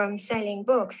 away from selling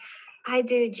books, I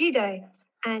do judo.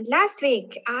 And last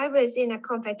week, I was in a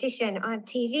competition on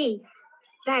TV.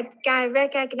 That guy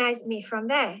recognized me from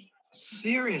there.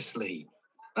 Seriously?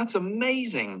 That's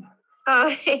amazing.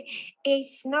 Oh,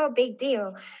 it's no big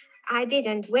deal. I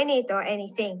didn't win it or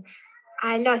anything.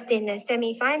 I lost in the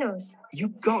semi-finals. You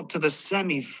got to the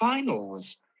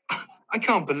semi-finals. I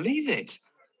can't believe it.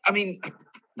 I mean,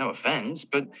 no offense,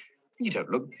 but you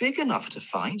don't look big enough to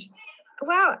fight.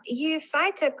 Well, you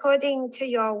fight according to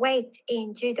your weight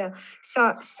in judo,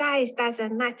 so size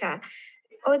doesn't matter.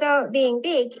 Although being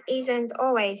big isn't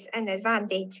always an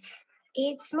advantage,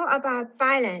 it's more about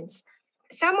balance.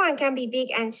 Someone can be big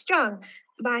and strong,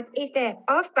 but if they're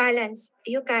off balance,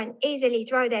 you can easily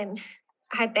throw them.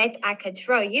 I bet I could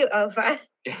throw you over.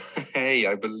 Hey,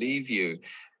 I believe you.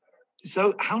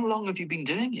 So, how long have you been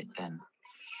doing it then?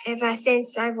 Ever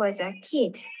since I was a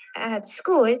kid. At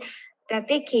school, the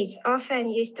big kids often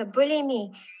used to bully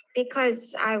me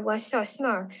because I was so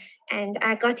small and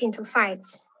I got into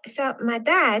fights. So my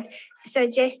dad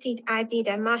suggested I did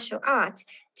a martial art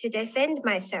to defend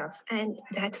myself, and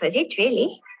that was it,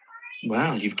 really.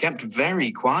 Well, you've kept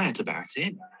very quiet about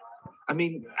it. I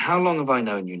mean, how long have I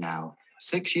known you now?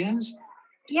 6 years?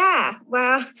 Yeah,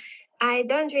 well, I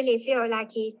don't really feel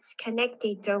like it's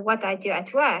connected to what I do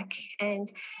at work,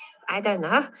 and I don't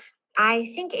know. I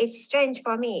think it's strange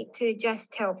for me to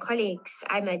just tell colleagues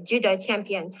I'm a judo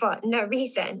champion for no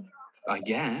reason. I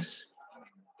guess.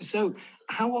 So,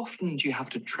 how often do you have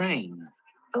to train?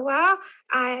 Well,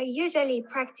 I usually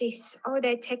practice all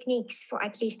the techniques for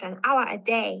at least an hour a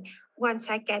day once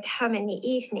I get home in the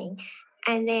evening.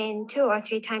 And then 2 or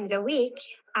 3 times a week,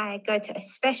 I go to a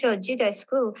special judo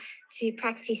school to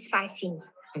practice fighting.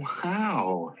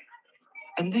 Wow.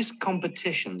 And this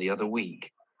competition the other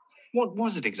week, what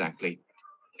was it exactly?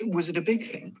 Was it a big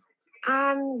thing?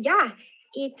 Yeah,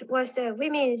 it was the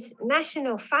women's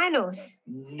national finals.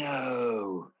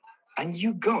 No. And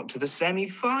you got to the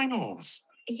semi-finals.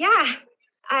 Yeah,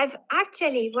 I've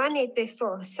actually won it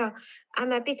before, so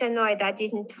I'm a bit annoyed I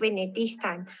didn't win it this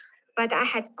time. But I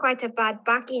had quite a bad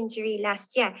back injury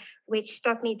last year, which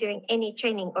stopped me doing any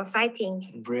training or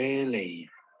fighting. Really?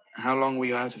 How long were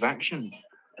you out of action?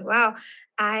 Well,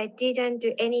 I didn't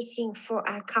do anything for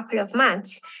a couple of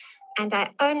months, and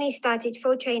I only started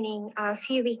full training a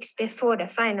few weeks before the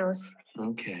finals.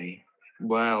 Okay.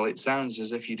 Well, it sounds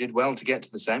as if you did well to get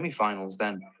to the semi-finals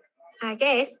then. I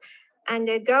guess. And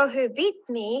the girl who beat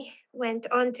me went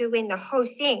on to win the whole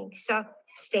thing. So,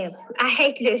 still, I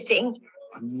hate losing.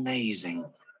 Amazing.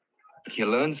 You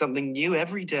learn something new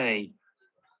every day.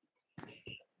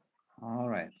 All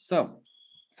right. So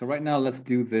right now let's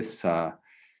do this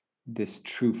this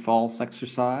true false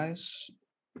exercise.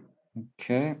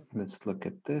 Okay, let's look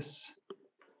at this.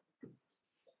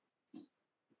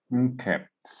 Okay,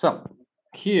 so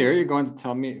here you're going to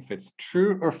tell me if it's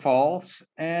true or false,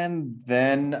 and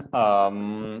then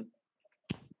yeah,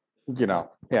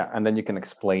 and then you can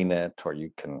explain it or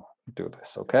you can do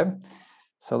this. Okay,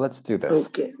 so let's do this.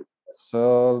 Okay.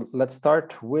 So let's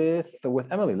start with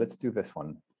Emily. Let's do this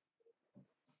one.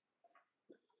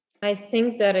 I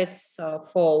think that it's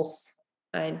false.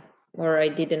 I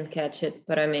didn't catch it,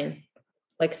 but I mean,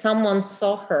 like someone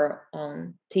saw her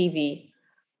on TV,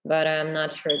 but I'm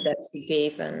not sure that she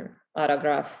gave an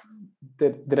autograph.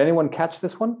 Did anyone catch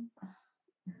this one?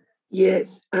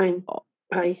 Yes, I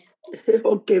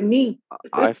okay, me.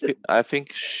 I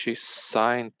think she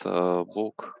signed a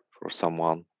book for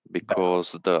someone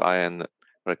because the IN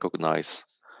recognize.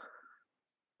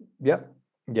 Yep.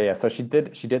 Yeah. So she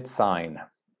did sign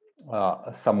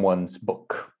someone's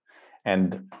book,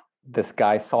 and this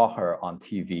guy saw her on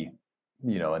TV,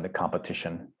 in the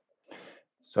competition.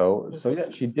 So yeah,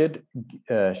 she did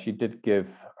give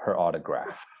her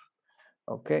autograph.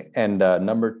 Okay, and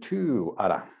number 2,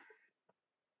 Ara.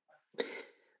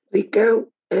 Rika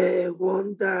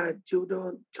won the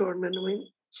judo tournament.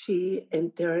 She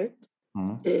entered.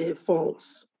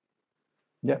 False.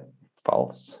 Yeah,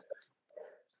 false.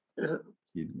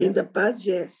 In the past,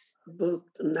 yes, but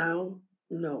now,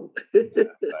 no.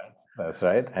 That's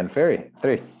right. And Ferry,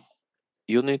 3.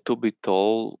 You need to be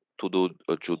tall to do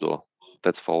a judo.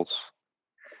 That's false.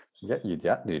 Yeah,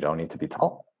 you don't need to be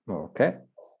tall. Okay.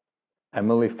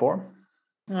 Emily, 4.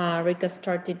 Rika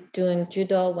started doing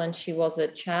judo when she was a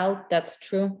child. That's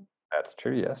true. That's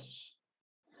true, yes.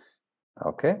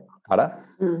 Okay. Ara?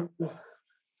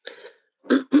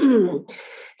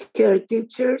 Her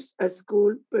teachers at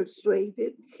school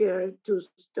persuaded her to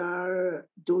start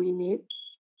doing it.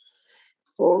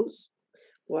 False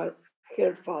was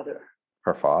her father.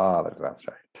 Her father, that's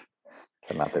right.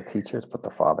 So not the teachers, but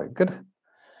the father. Good.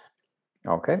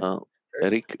 Okay.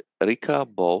 Rika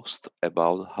boasts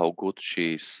about how good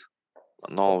she is.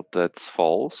 No, that's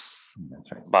false.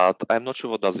 That's right. But I'm not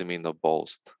sure what does it mean, a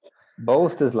boast.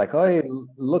 Boast is like, oh,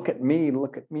 look at me,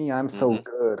 I'm so Mhm.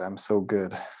 good, I'm so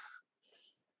good.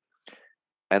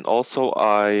 And also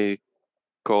I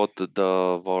got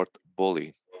the word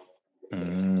bully.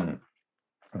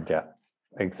 Yeah,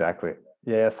 exactly.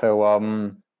 Yeah, so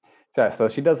so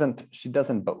she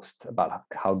doesn't boast about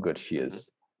how good she is. Mhm.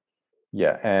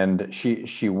 Yeah, and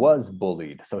she was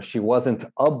bullied. So she wasn't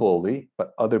a bully,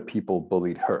 but other people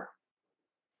bullied her.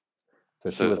 So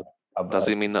she was So does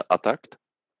it mean attacked?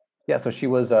 yeah, so she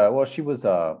was well, she was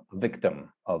a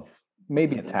victim of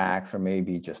maybe Mhm. attacks or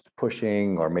maybe just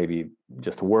pushing or maybe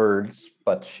just words,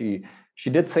 but she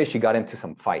did say she got into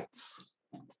some fights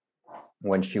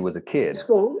when she was a kid. It's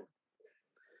false.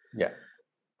 Yeah.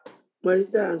 What is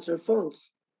the answer? False.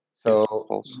 So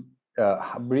False.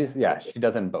 yeah, she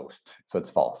doesn't boast, so it's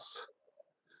false.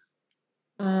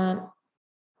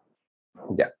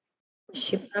 Yeah.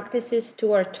 She practices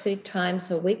 2 or 3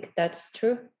 times a week. That's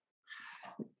true.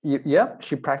 Yeah,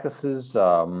 she practices.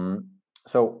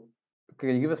 So can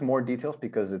you give us more details,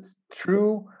 because it's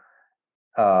true,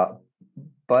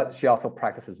 but she also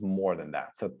practices more than that.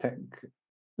 So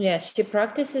Yeah, she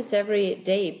practices every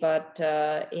day, but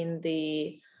in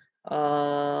the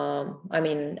I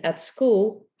mean at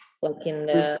school, like in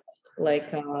the like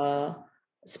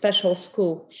special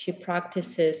school, she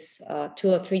practices 2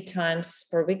 or 3 times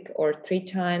per week or 3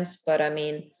 times, but I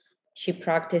mean she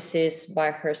practices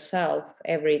by herself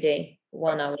every day,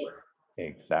 1 hour.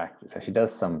 exactly. So she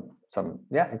does some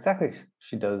yeah, exactly.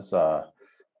 She does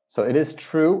so it is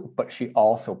true, but she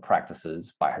also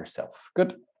practices by herself.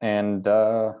 Good. And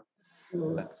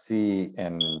let's see,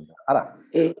 and Ara.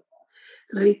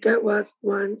 Rika was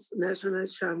once national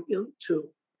champion too.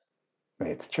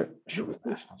 It's true. She was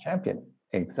national champion.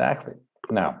 Exactly.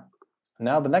 Now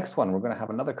the next one, we're going to have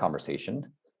another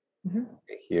conversation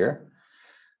here.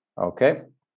 Okay.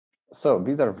 So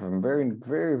these are very,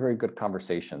 very, very good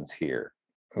conversations here.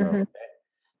 Okay.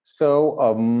 So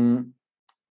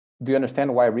do you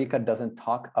understand why Rika doesn't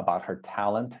talk about her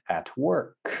talent at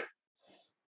work?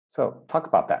 So talk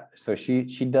about that. So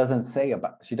she doesn't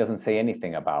say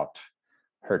anything about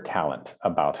her talent,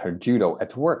 about her judo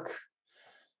at work.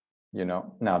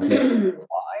 Now do you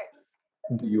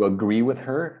why? Do you agree with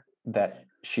her that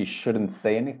she shouldn't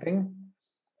say anything?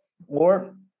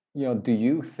 Or do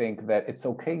you think that it's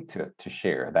okay to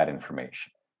share that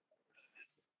information?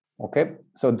 Okay,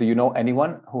 so do you know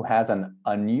anyone who has an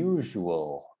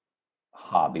unusual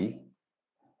hobby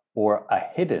or a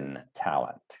hidden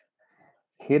talent?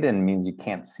 Hidden means you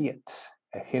can't see it,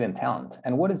 a hidden talent.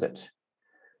 And what is it?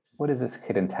 What is this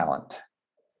hidden talent?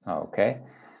 Okay,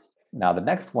 now the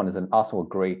next one is also a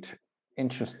great,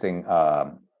 interesting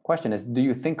question is, do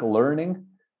you think learning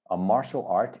a martial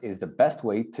art is the best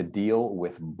way to deal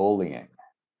with bullying?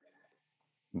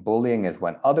 Bullying is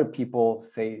when other people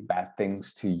say bad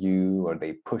things to you, or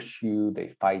they push you, they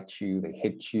fight you, they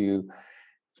hit you,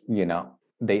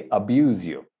 they abuse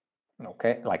you,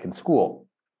 okay, like in school.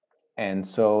 And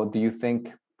so do you think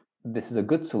this is a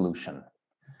good solution?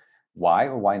 Why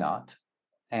or why not?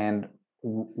 And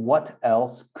what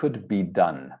else could be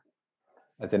done?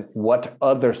 As in, what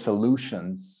other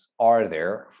solutions are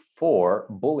there for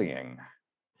bullying?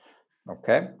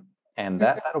 Okay, and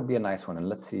that'll be a nice one. And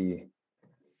let's see,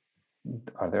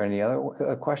 are there any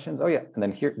other questions? Oh yeah, and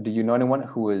then here, do you know anyone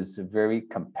who is very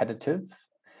competitive?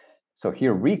 So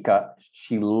here, Rika,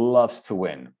 she loves to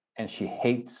win and she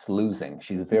hates losing.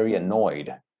 She's very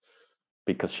annoyed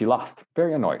because she lost,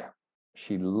 very annoyed.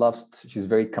 She's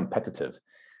very competitive.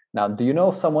 Now, do you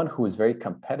know someone who is very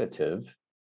competitive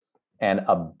and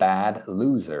a bad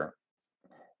loser?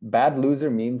 Bad loser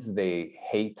means they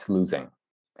hate losing.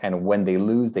 And when they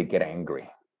lose, they get angry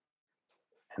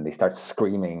and they start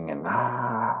screaming and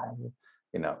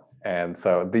and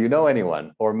so do you know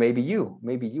anyone? Or maybe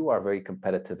you are very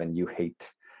competitive and you hate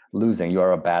losing. You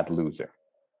are a bad loser.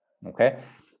 Okay,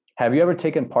 have you ever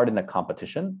taken part in a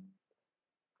competition?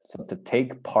 So to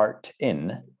take part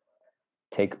in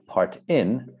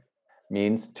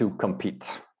means to compete.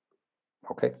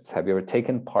 Okay, so have you ever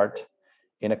taken part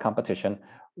in a competition?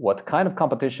 What kind of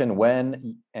competition,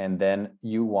 when, and then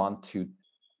you want to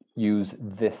use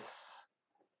this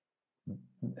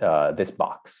this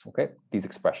box, okay? These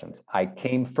expressions. I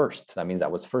came first, that means I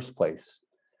was first place.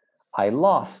 I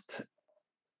lost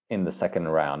in the second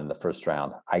round, in the first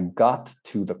round. I got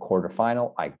to the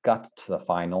quarterfinal, I got to the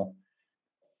final.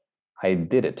 I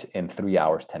did it in 3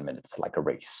 hours, 10 minutes, like a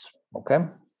race, okay?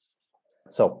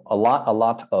 So a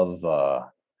lot of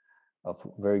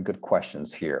very good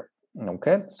questions here.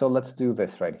 Okay, so let's do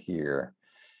this right here.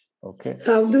 Okay.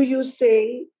 How do you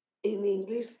say in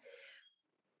English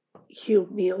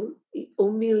humilde?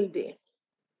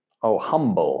 Oh,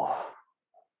 humble.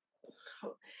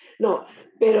 No,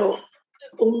 pero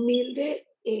humilde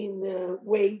in a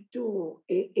way to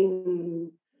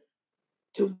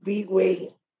be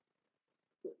way.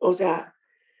 O sea,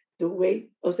 to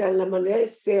way, o sea, la manera de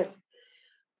ser.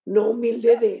 No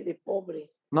humilde de pobre.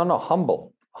 No,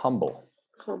 humble. Humble.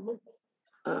 Humble.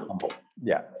 Humble.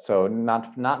 Yeah. So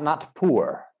not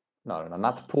poor. No,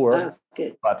 not poor,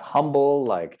 Okay. but humble,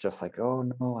 like just like, oh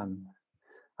no,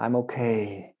 I'm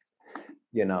okay.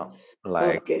 You know,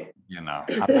 like Okay. you know,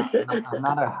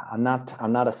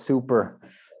 I'm not a super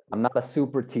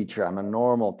teacher. I'm a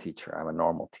normal teacher. I'm a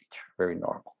normal teacher. Very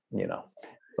normal, you know.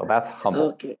 So that's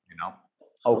humble, Okay. you know.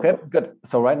 Okay, good.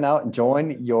 So right now,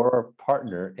 join your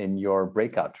partner in your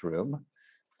breakout room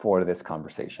for this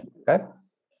conversation. Okay.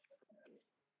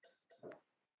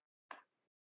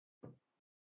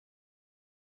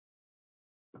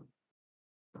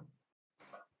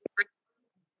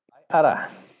 Ada.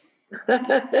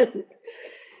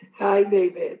 Hi,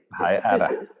 David. Hi,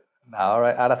 Ada. All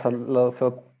right, Ada.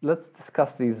 So let's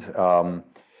discuss these.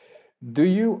 Do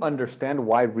you understand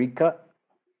why Rika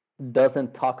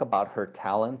doesn't talk about her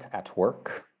talent at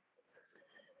work?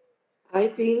 I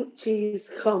think she's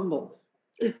humble.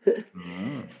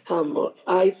 Humble.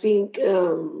 I think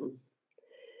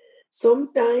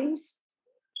sometimes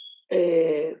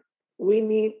we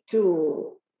need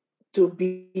to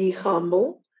be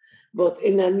humble, but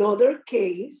in another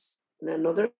cases,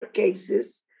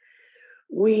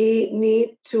 we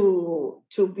need to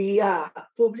be a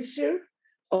publisher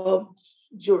of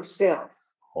yourself.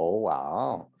 Oh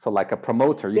wow! So like a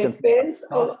promoter, you Depends.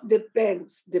 can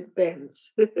Depends.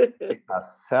 a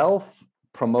self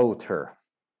promoter.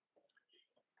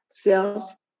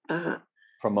 Self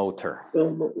Promoter.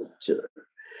 promoter.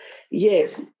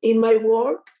 Yes, in my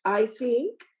work, I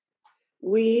think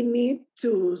we need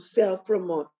to self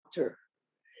promoter.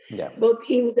 Yeah. But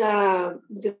in the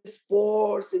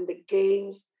sports, in the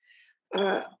games,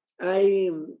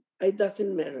 it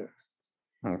doesn't matter.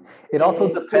 It also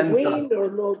To depends win on,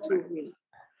 or not to win.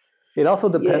 it also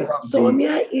depends Yes, on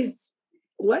Sonia is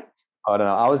what? I don't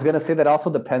know. I was gonna say that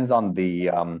also depends on the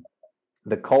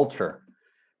culture.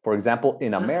 For example,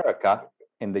 in America,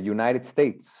 in the United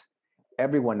States,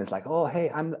 everyone is like, "Oh,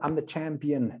 hey, I'm the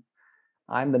champion.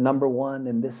 I'm the number one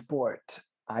in this sport.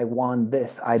 I won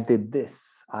this. I did this.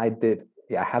 I did.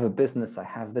 Yeah, I have a business. I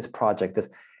have this project. This."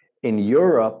 In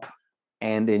Europe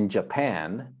and in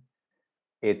Japan,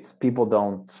 it's people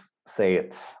don't say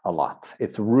it a lot.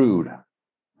 It's rude.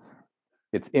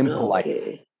 It's impolite.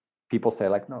 Okay. People say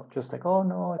like, no, just like, oh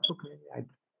no, it's okay.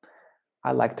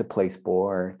 I like to play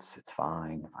sports. It's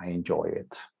fine. I enjoy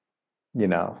it. You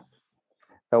know.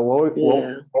 So what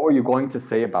were you going to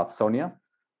say about Sonia?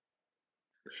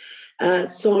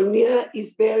 Sonia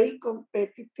is very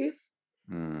competitive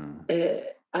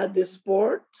at the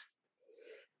sport,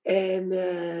 and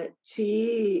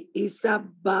she is a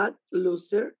bad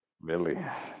loser. Really?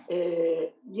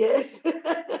 Yes.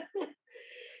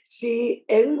 She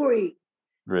angry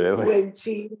Really? when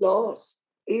she lost.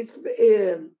 It's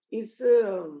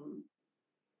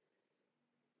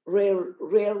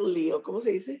rarely, or ¿cómo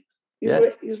se dice?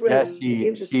 Yes. It's rarely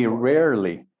in the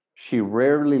sport. She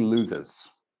rarely loses.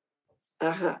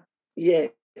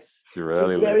 Yes. She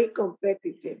rarely She's very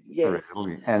competitive. Yes.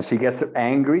 Really. And she gets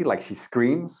angry, like she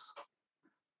screams.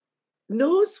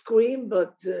 No scream,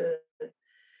 but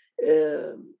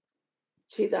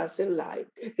she doesn't like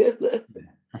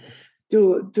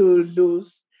to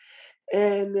lose.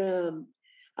 And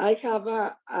I have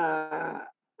a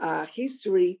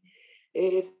history.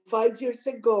 5 years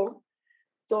ago,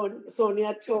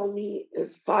 Sonia told me,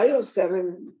 5 or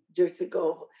 7 years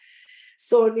ago,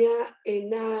 Sonia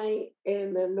and I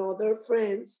and another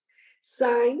friends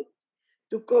signed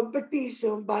to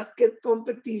basket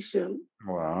competition.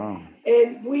 Wow.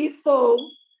 And we thought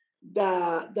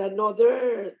the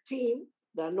others team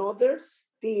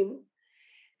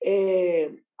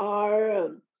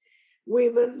are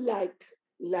women like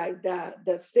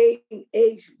the same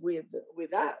age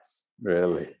with us.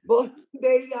 Really? But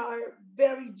they are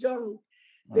very young.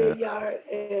 They are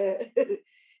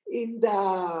in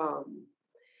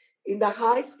the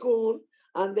high school,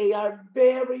 and they are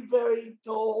very, very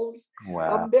tall.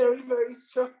 Wow. And very, very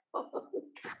strong.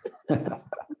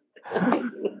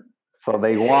 So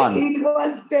they won. It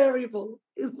was terrible.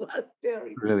 It was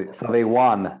terrible. Really? So they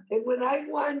won. And when I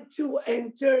want to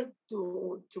enter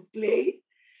to play,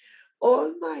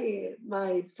 all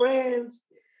my friends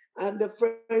and the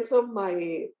friends of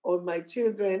my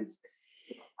children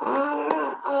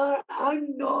are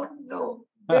no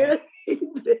very.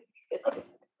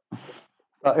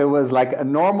 So it was like a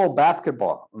normal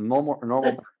basketball. Normal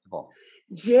basketball.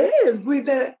 Yes, with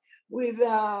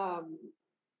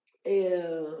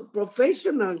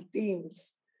professional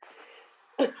teams.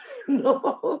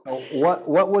 No, So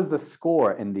what was the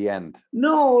score in the end?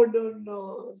 no.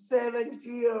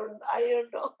 70 or I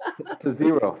don't know. To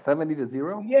 0, 70 to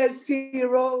 0? Yes,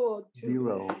 0 to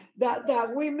 0.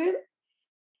 the women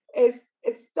is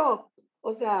stop,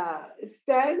 o sea,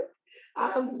 stand,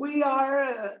 and we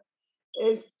are,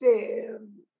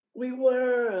 we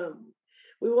were,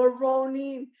 we were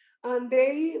running, and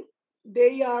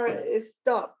they are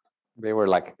stop. They were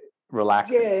like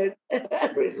relaxing. Yes,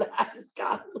 relax,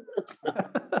 calm.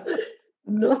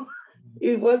 No,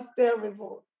 it was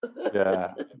terrible.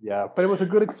 Yeah, but it was a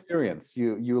good experience.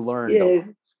 You learned a lot. Yes,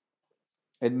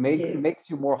 It yes. makes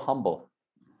you more humble.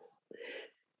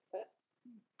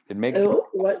 It makes you Oh,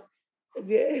 what?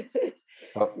 Yeah.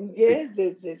 oh, Yes.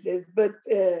 But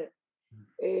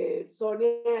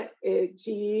Sonia,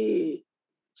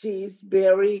 she's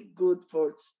very good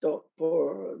for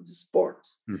the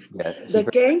sports. yeah, The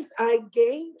games I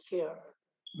gained here,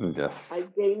 yes. I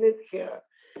gained it here,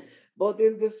 but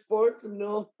in the sports,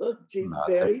 no, she's No,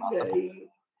 it's very, impossible. very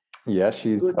Yeah,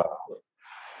 she's good.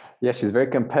 she's very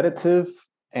competitive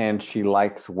and she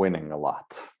likes winning a lot.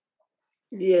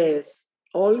 Yes,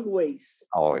 always.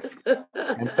 Always.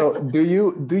 And so do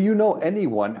you know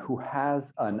anyone who has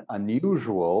an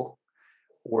unusual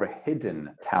or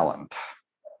hidden talent?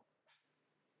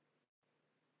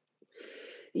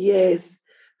 Yes,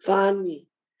 Fanny.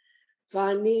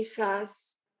 Fanny has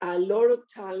a lot of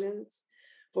talents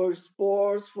for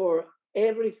sports, for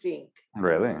everything.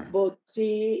 Really? But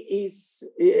she's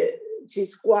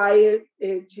quiet,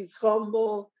 she's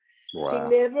humble. Wow. She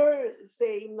never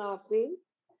say nothing.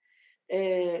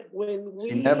 When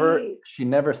She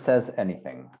never says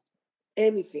anything.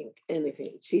 anything,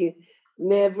 she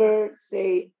never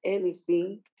say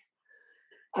anything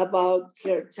about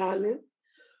her talent.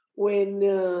 When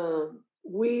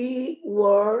we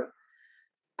were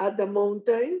at the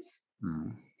mountains,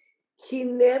 Mm. he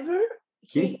never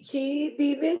He? he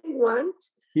didn't want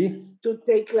He? to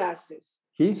take classes.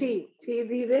 He? She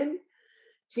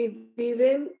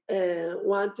didn't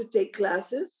want to take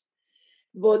classes,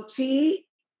 but she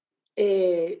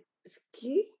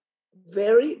ski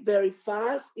very, very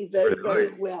fast and very,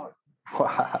 very well.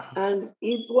 Wow. And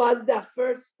it was the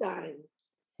first time.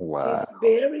 Wow. She's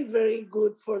very, very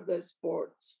good for the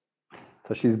sports.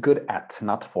 So she's good at,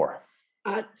 not for.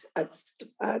 At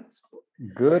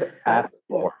Good at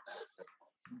sports.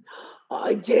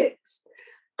 Yes.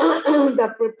 The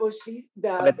preposition.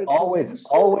 But it's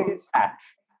always at.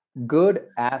 Good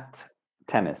at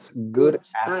tennis. Good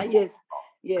at. Yes.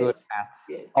 Good at.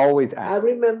 Yes. Always I at.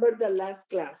 remember the last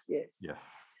class. Yes.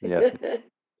 Yes.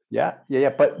 Yeah.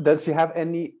 But does she have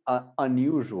any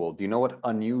unusual? Do you know what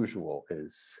unusual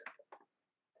is?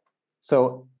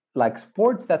 So, like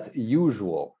sports, that's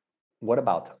usual. What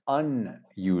about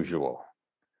unusual?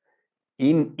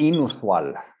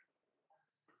 Inusual.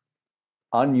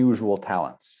 Unusual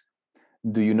talents.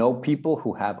 Do you know people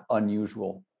who have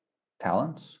unusual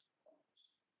talents?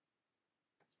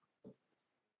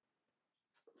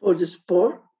 For the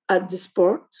sport, at the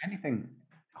sport? Anything.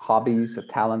 Hobbies, a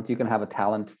talent. You can have a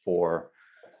talent for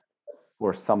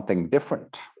something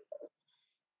different.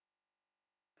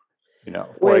 You know,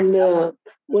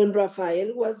 when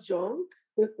Rafael was young,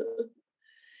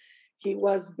 he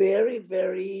was very,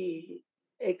 very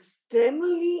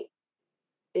extremely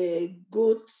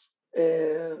good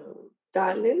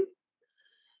talent.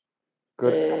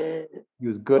 Good. He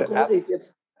was good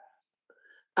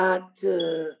at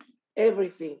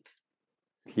everything.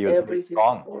 He was very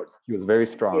strong. He was very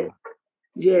strong.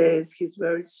 Yes, he's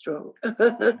very strong.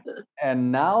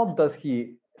 And now, does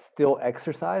he still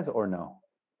exercise or no?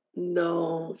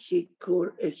 No, he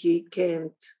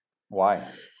can't. Why?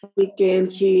 He can't.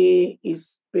 He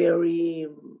is very.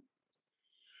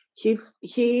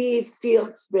 He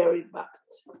feels very bad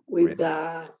with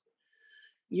the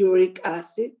uric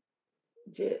acid.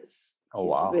 Yes. Oh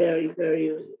wow. Very,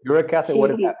 very. Uric acid.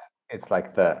 What is that? It's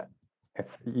like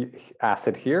it's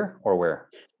acid here or where?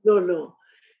 No.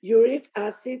 Uric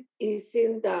acid is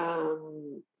in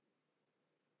the.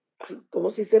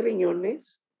 ¿Cómo se dice riñones?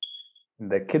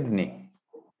 The kidney.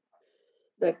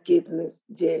 The kidneys,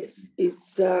 yes.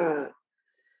 It's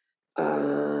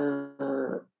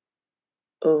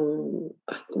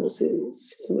 ¿cómo se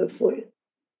dice? Se me fue.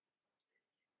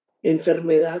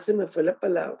 Enfermedad, se me fue la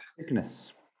palabra.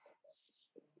 Sickness.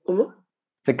 ¿Cómo?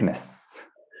 Sickness.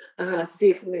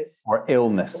 Sickness. Or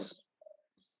illness.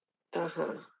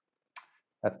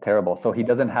 That's terrible. So he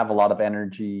doesn't have a lot of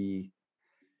energy.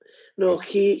 No,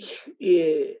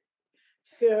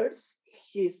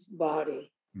 his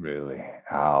body. Really?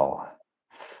 Ow.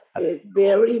 It's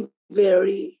very,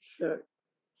 very hurt.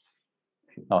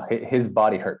 No, his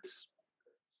body hurts.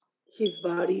 His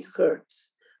body hurts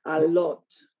a lot.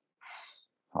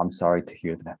 I'm sorry to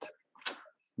hear that.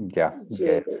 Yeah.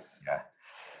 Yes. Yeah.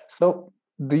 So,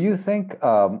 do you think,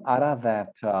 Ara,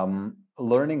 that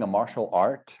learning a martial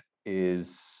art is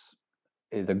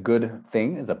a good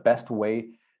thing, is the best way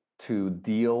to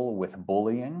deal with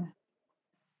bullying?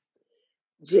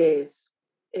 Yes.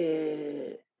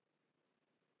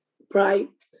 Pride.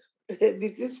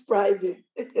 This is private.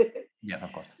 Yes,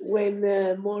 of course. When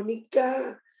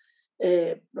Monica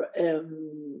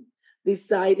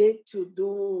decided to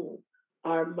do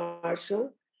art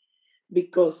martial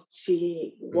because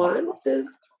she wanted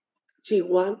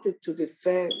to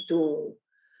defend to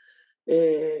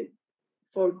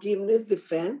forgiveness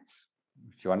defense.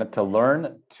 She wanted to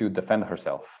learn to defend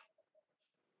herself.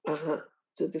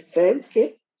 To defend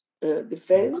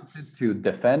defense To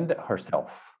defend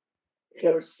herself.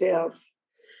 herself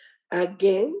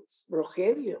against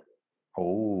Rogelio.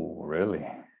 Oh, really?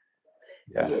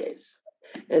 Yeah. Yes,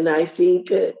 and I think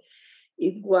it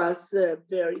was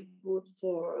very good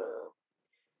for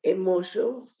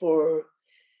emotion, for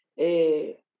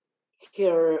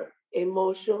her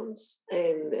emotions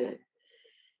and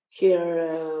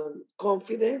her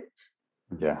confidence,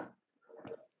 Yeah.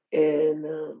 and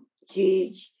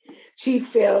he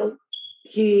felt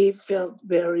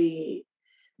very,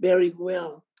 very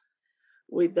well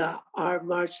with the art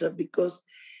martial because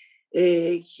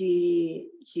she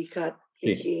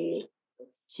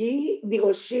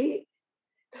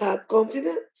had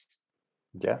confidence,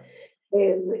 Yeah.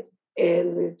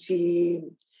 and she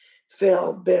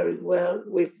felt very well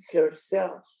with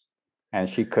herself And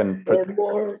she couldn't and protect.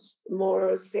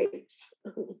 more safe.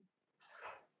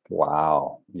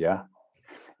 Wow. Yeah.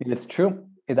 It's true.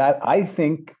 That I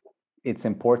think it's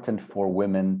important for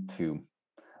women to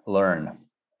learn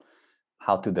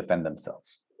how to defend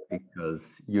themselves because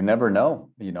you never know,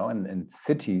 in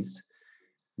cities,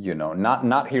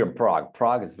 not here in Prague.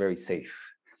 Prague is very safe,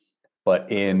 but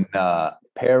in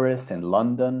Paris and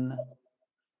London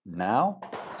now,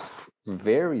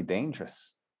 very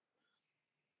dangerous.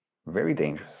 Very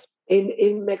dangerous.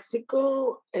 In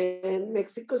Mexico and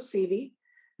Mexico City,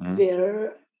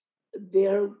 there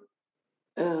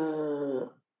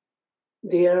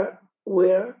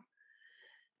were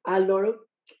a lot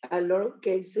of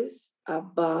cases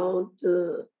about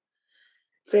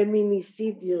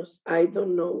feminicidios. I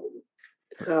don't know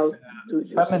how do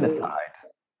you Feminicide. say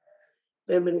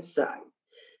feminicide.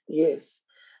 Yes,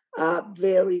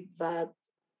 very bad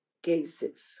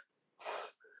cases.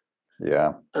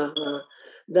 Yeah.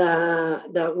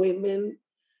 The women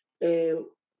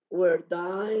were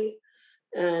dying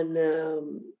and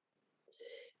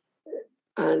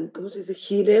 ¿cómo se dice?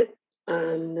 Heated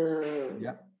and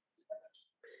Yeah.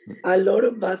 a lot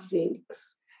of bad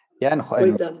things. Yeah, and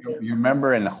you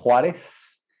remember in Juarez,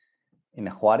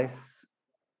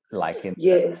 like in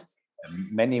yes,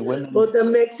 many women. But the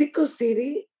Mexico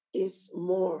City is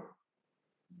more.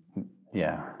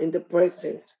 Yeah. In the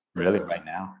present. Really, right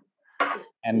now.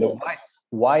 And yes.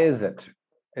 why is it?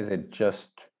 Is it just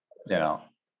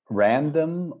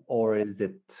random, or is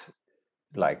it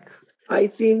like? I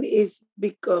think it's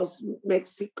because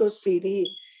Mexico City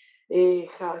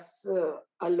has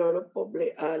a lot of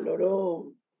population.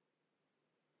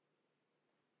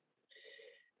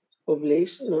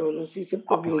 No, no se dice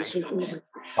population.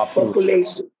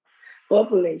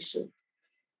 Population.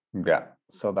 Yeah.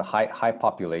 So the high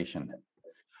population.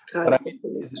 But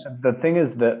the thing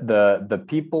is that the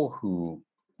people who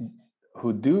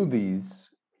do these,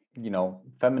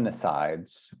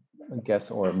 feminicides, I guess,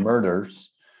 or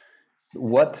murders,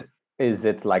 what is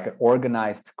it, like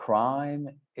organized crime?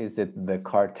 Is it the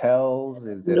cartels?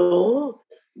 Is it? No,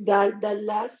 the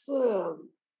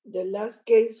last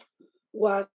case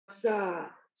was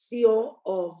CEO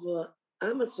of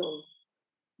Amazon.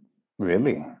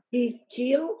 Really? He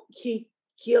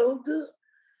killed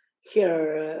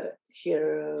her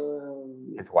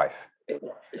his wife.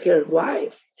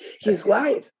 His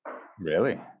wife.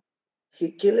 Really?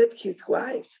 He killed his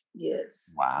wife.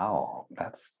 Yes. Wow,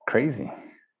 that's crazy.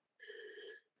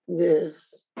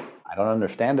 Yes. I don't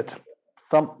understand it.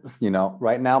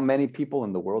 Right now, many people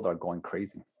in the world are going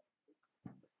crazy.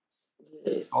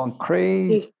 Yes. Going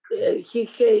crazy. He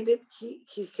hated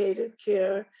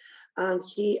her, and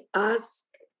he asked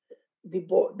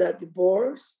the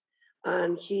divorce,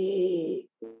 and he.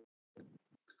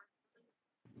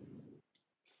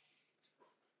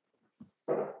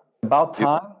 About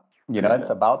time. It's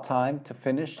about time to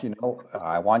finish.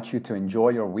 I want you to enjoy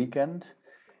your weekend,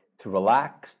 to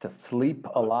relax, to sleep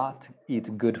a lot,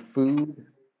 eat good food,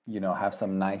 have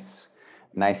some nice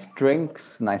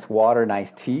drinks, nice water,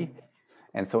 nice tea.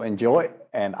 And so enjoy,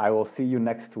 and I will see you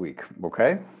next week.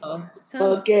 Okay? Oh,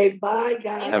 sounds Okay, bye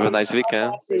guys. Have a nice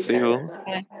weekend. See See you. you.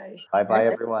 Bye. Bye bye,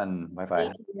 everyone. Bye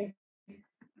bye. good.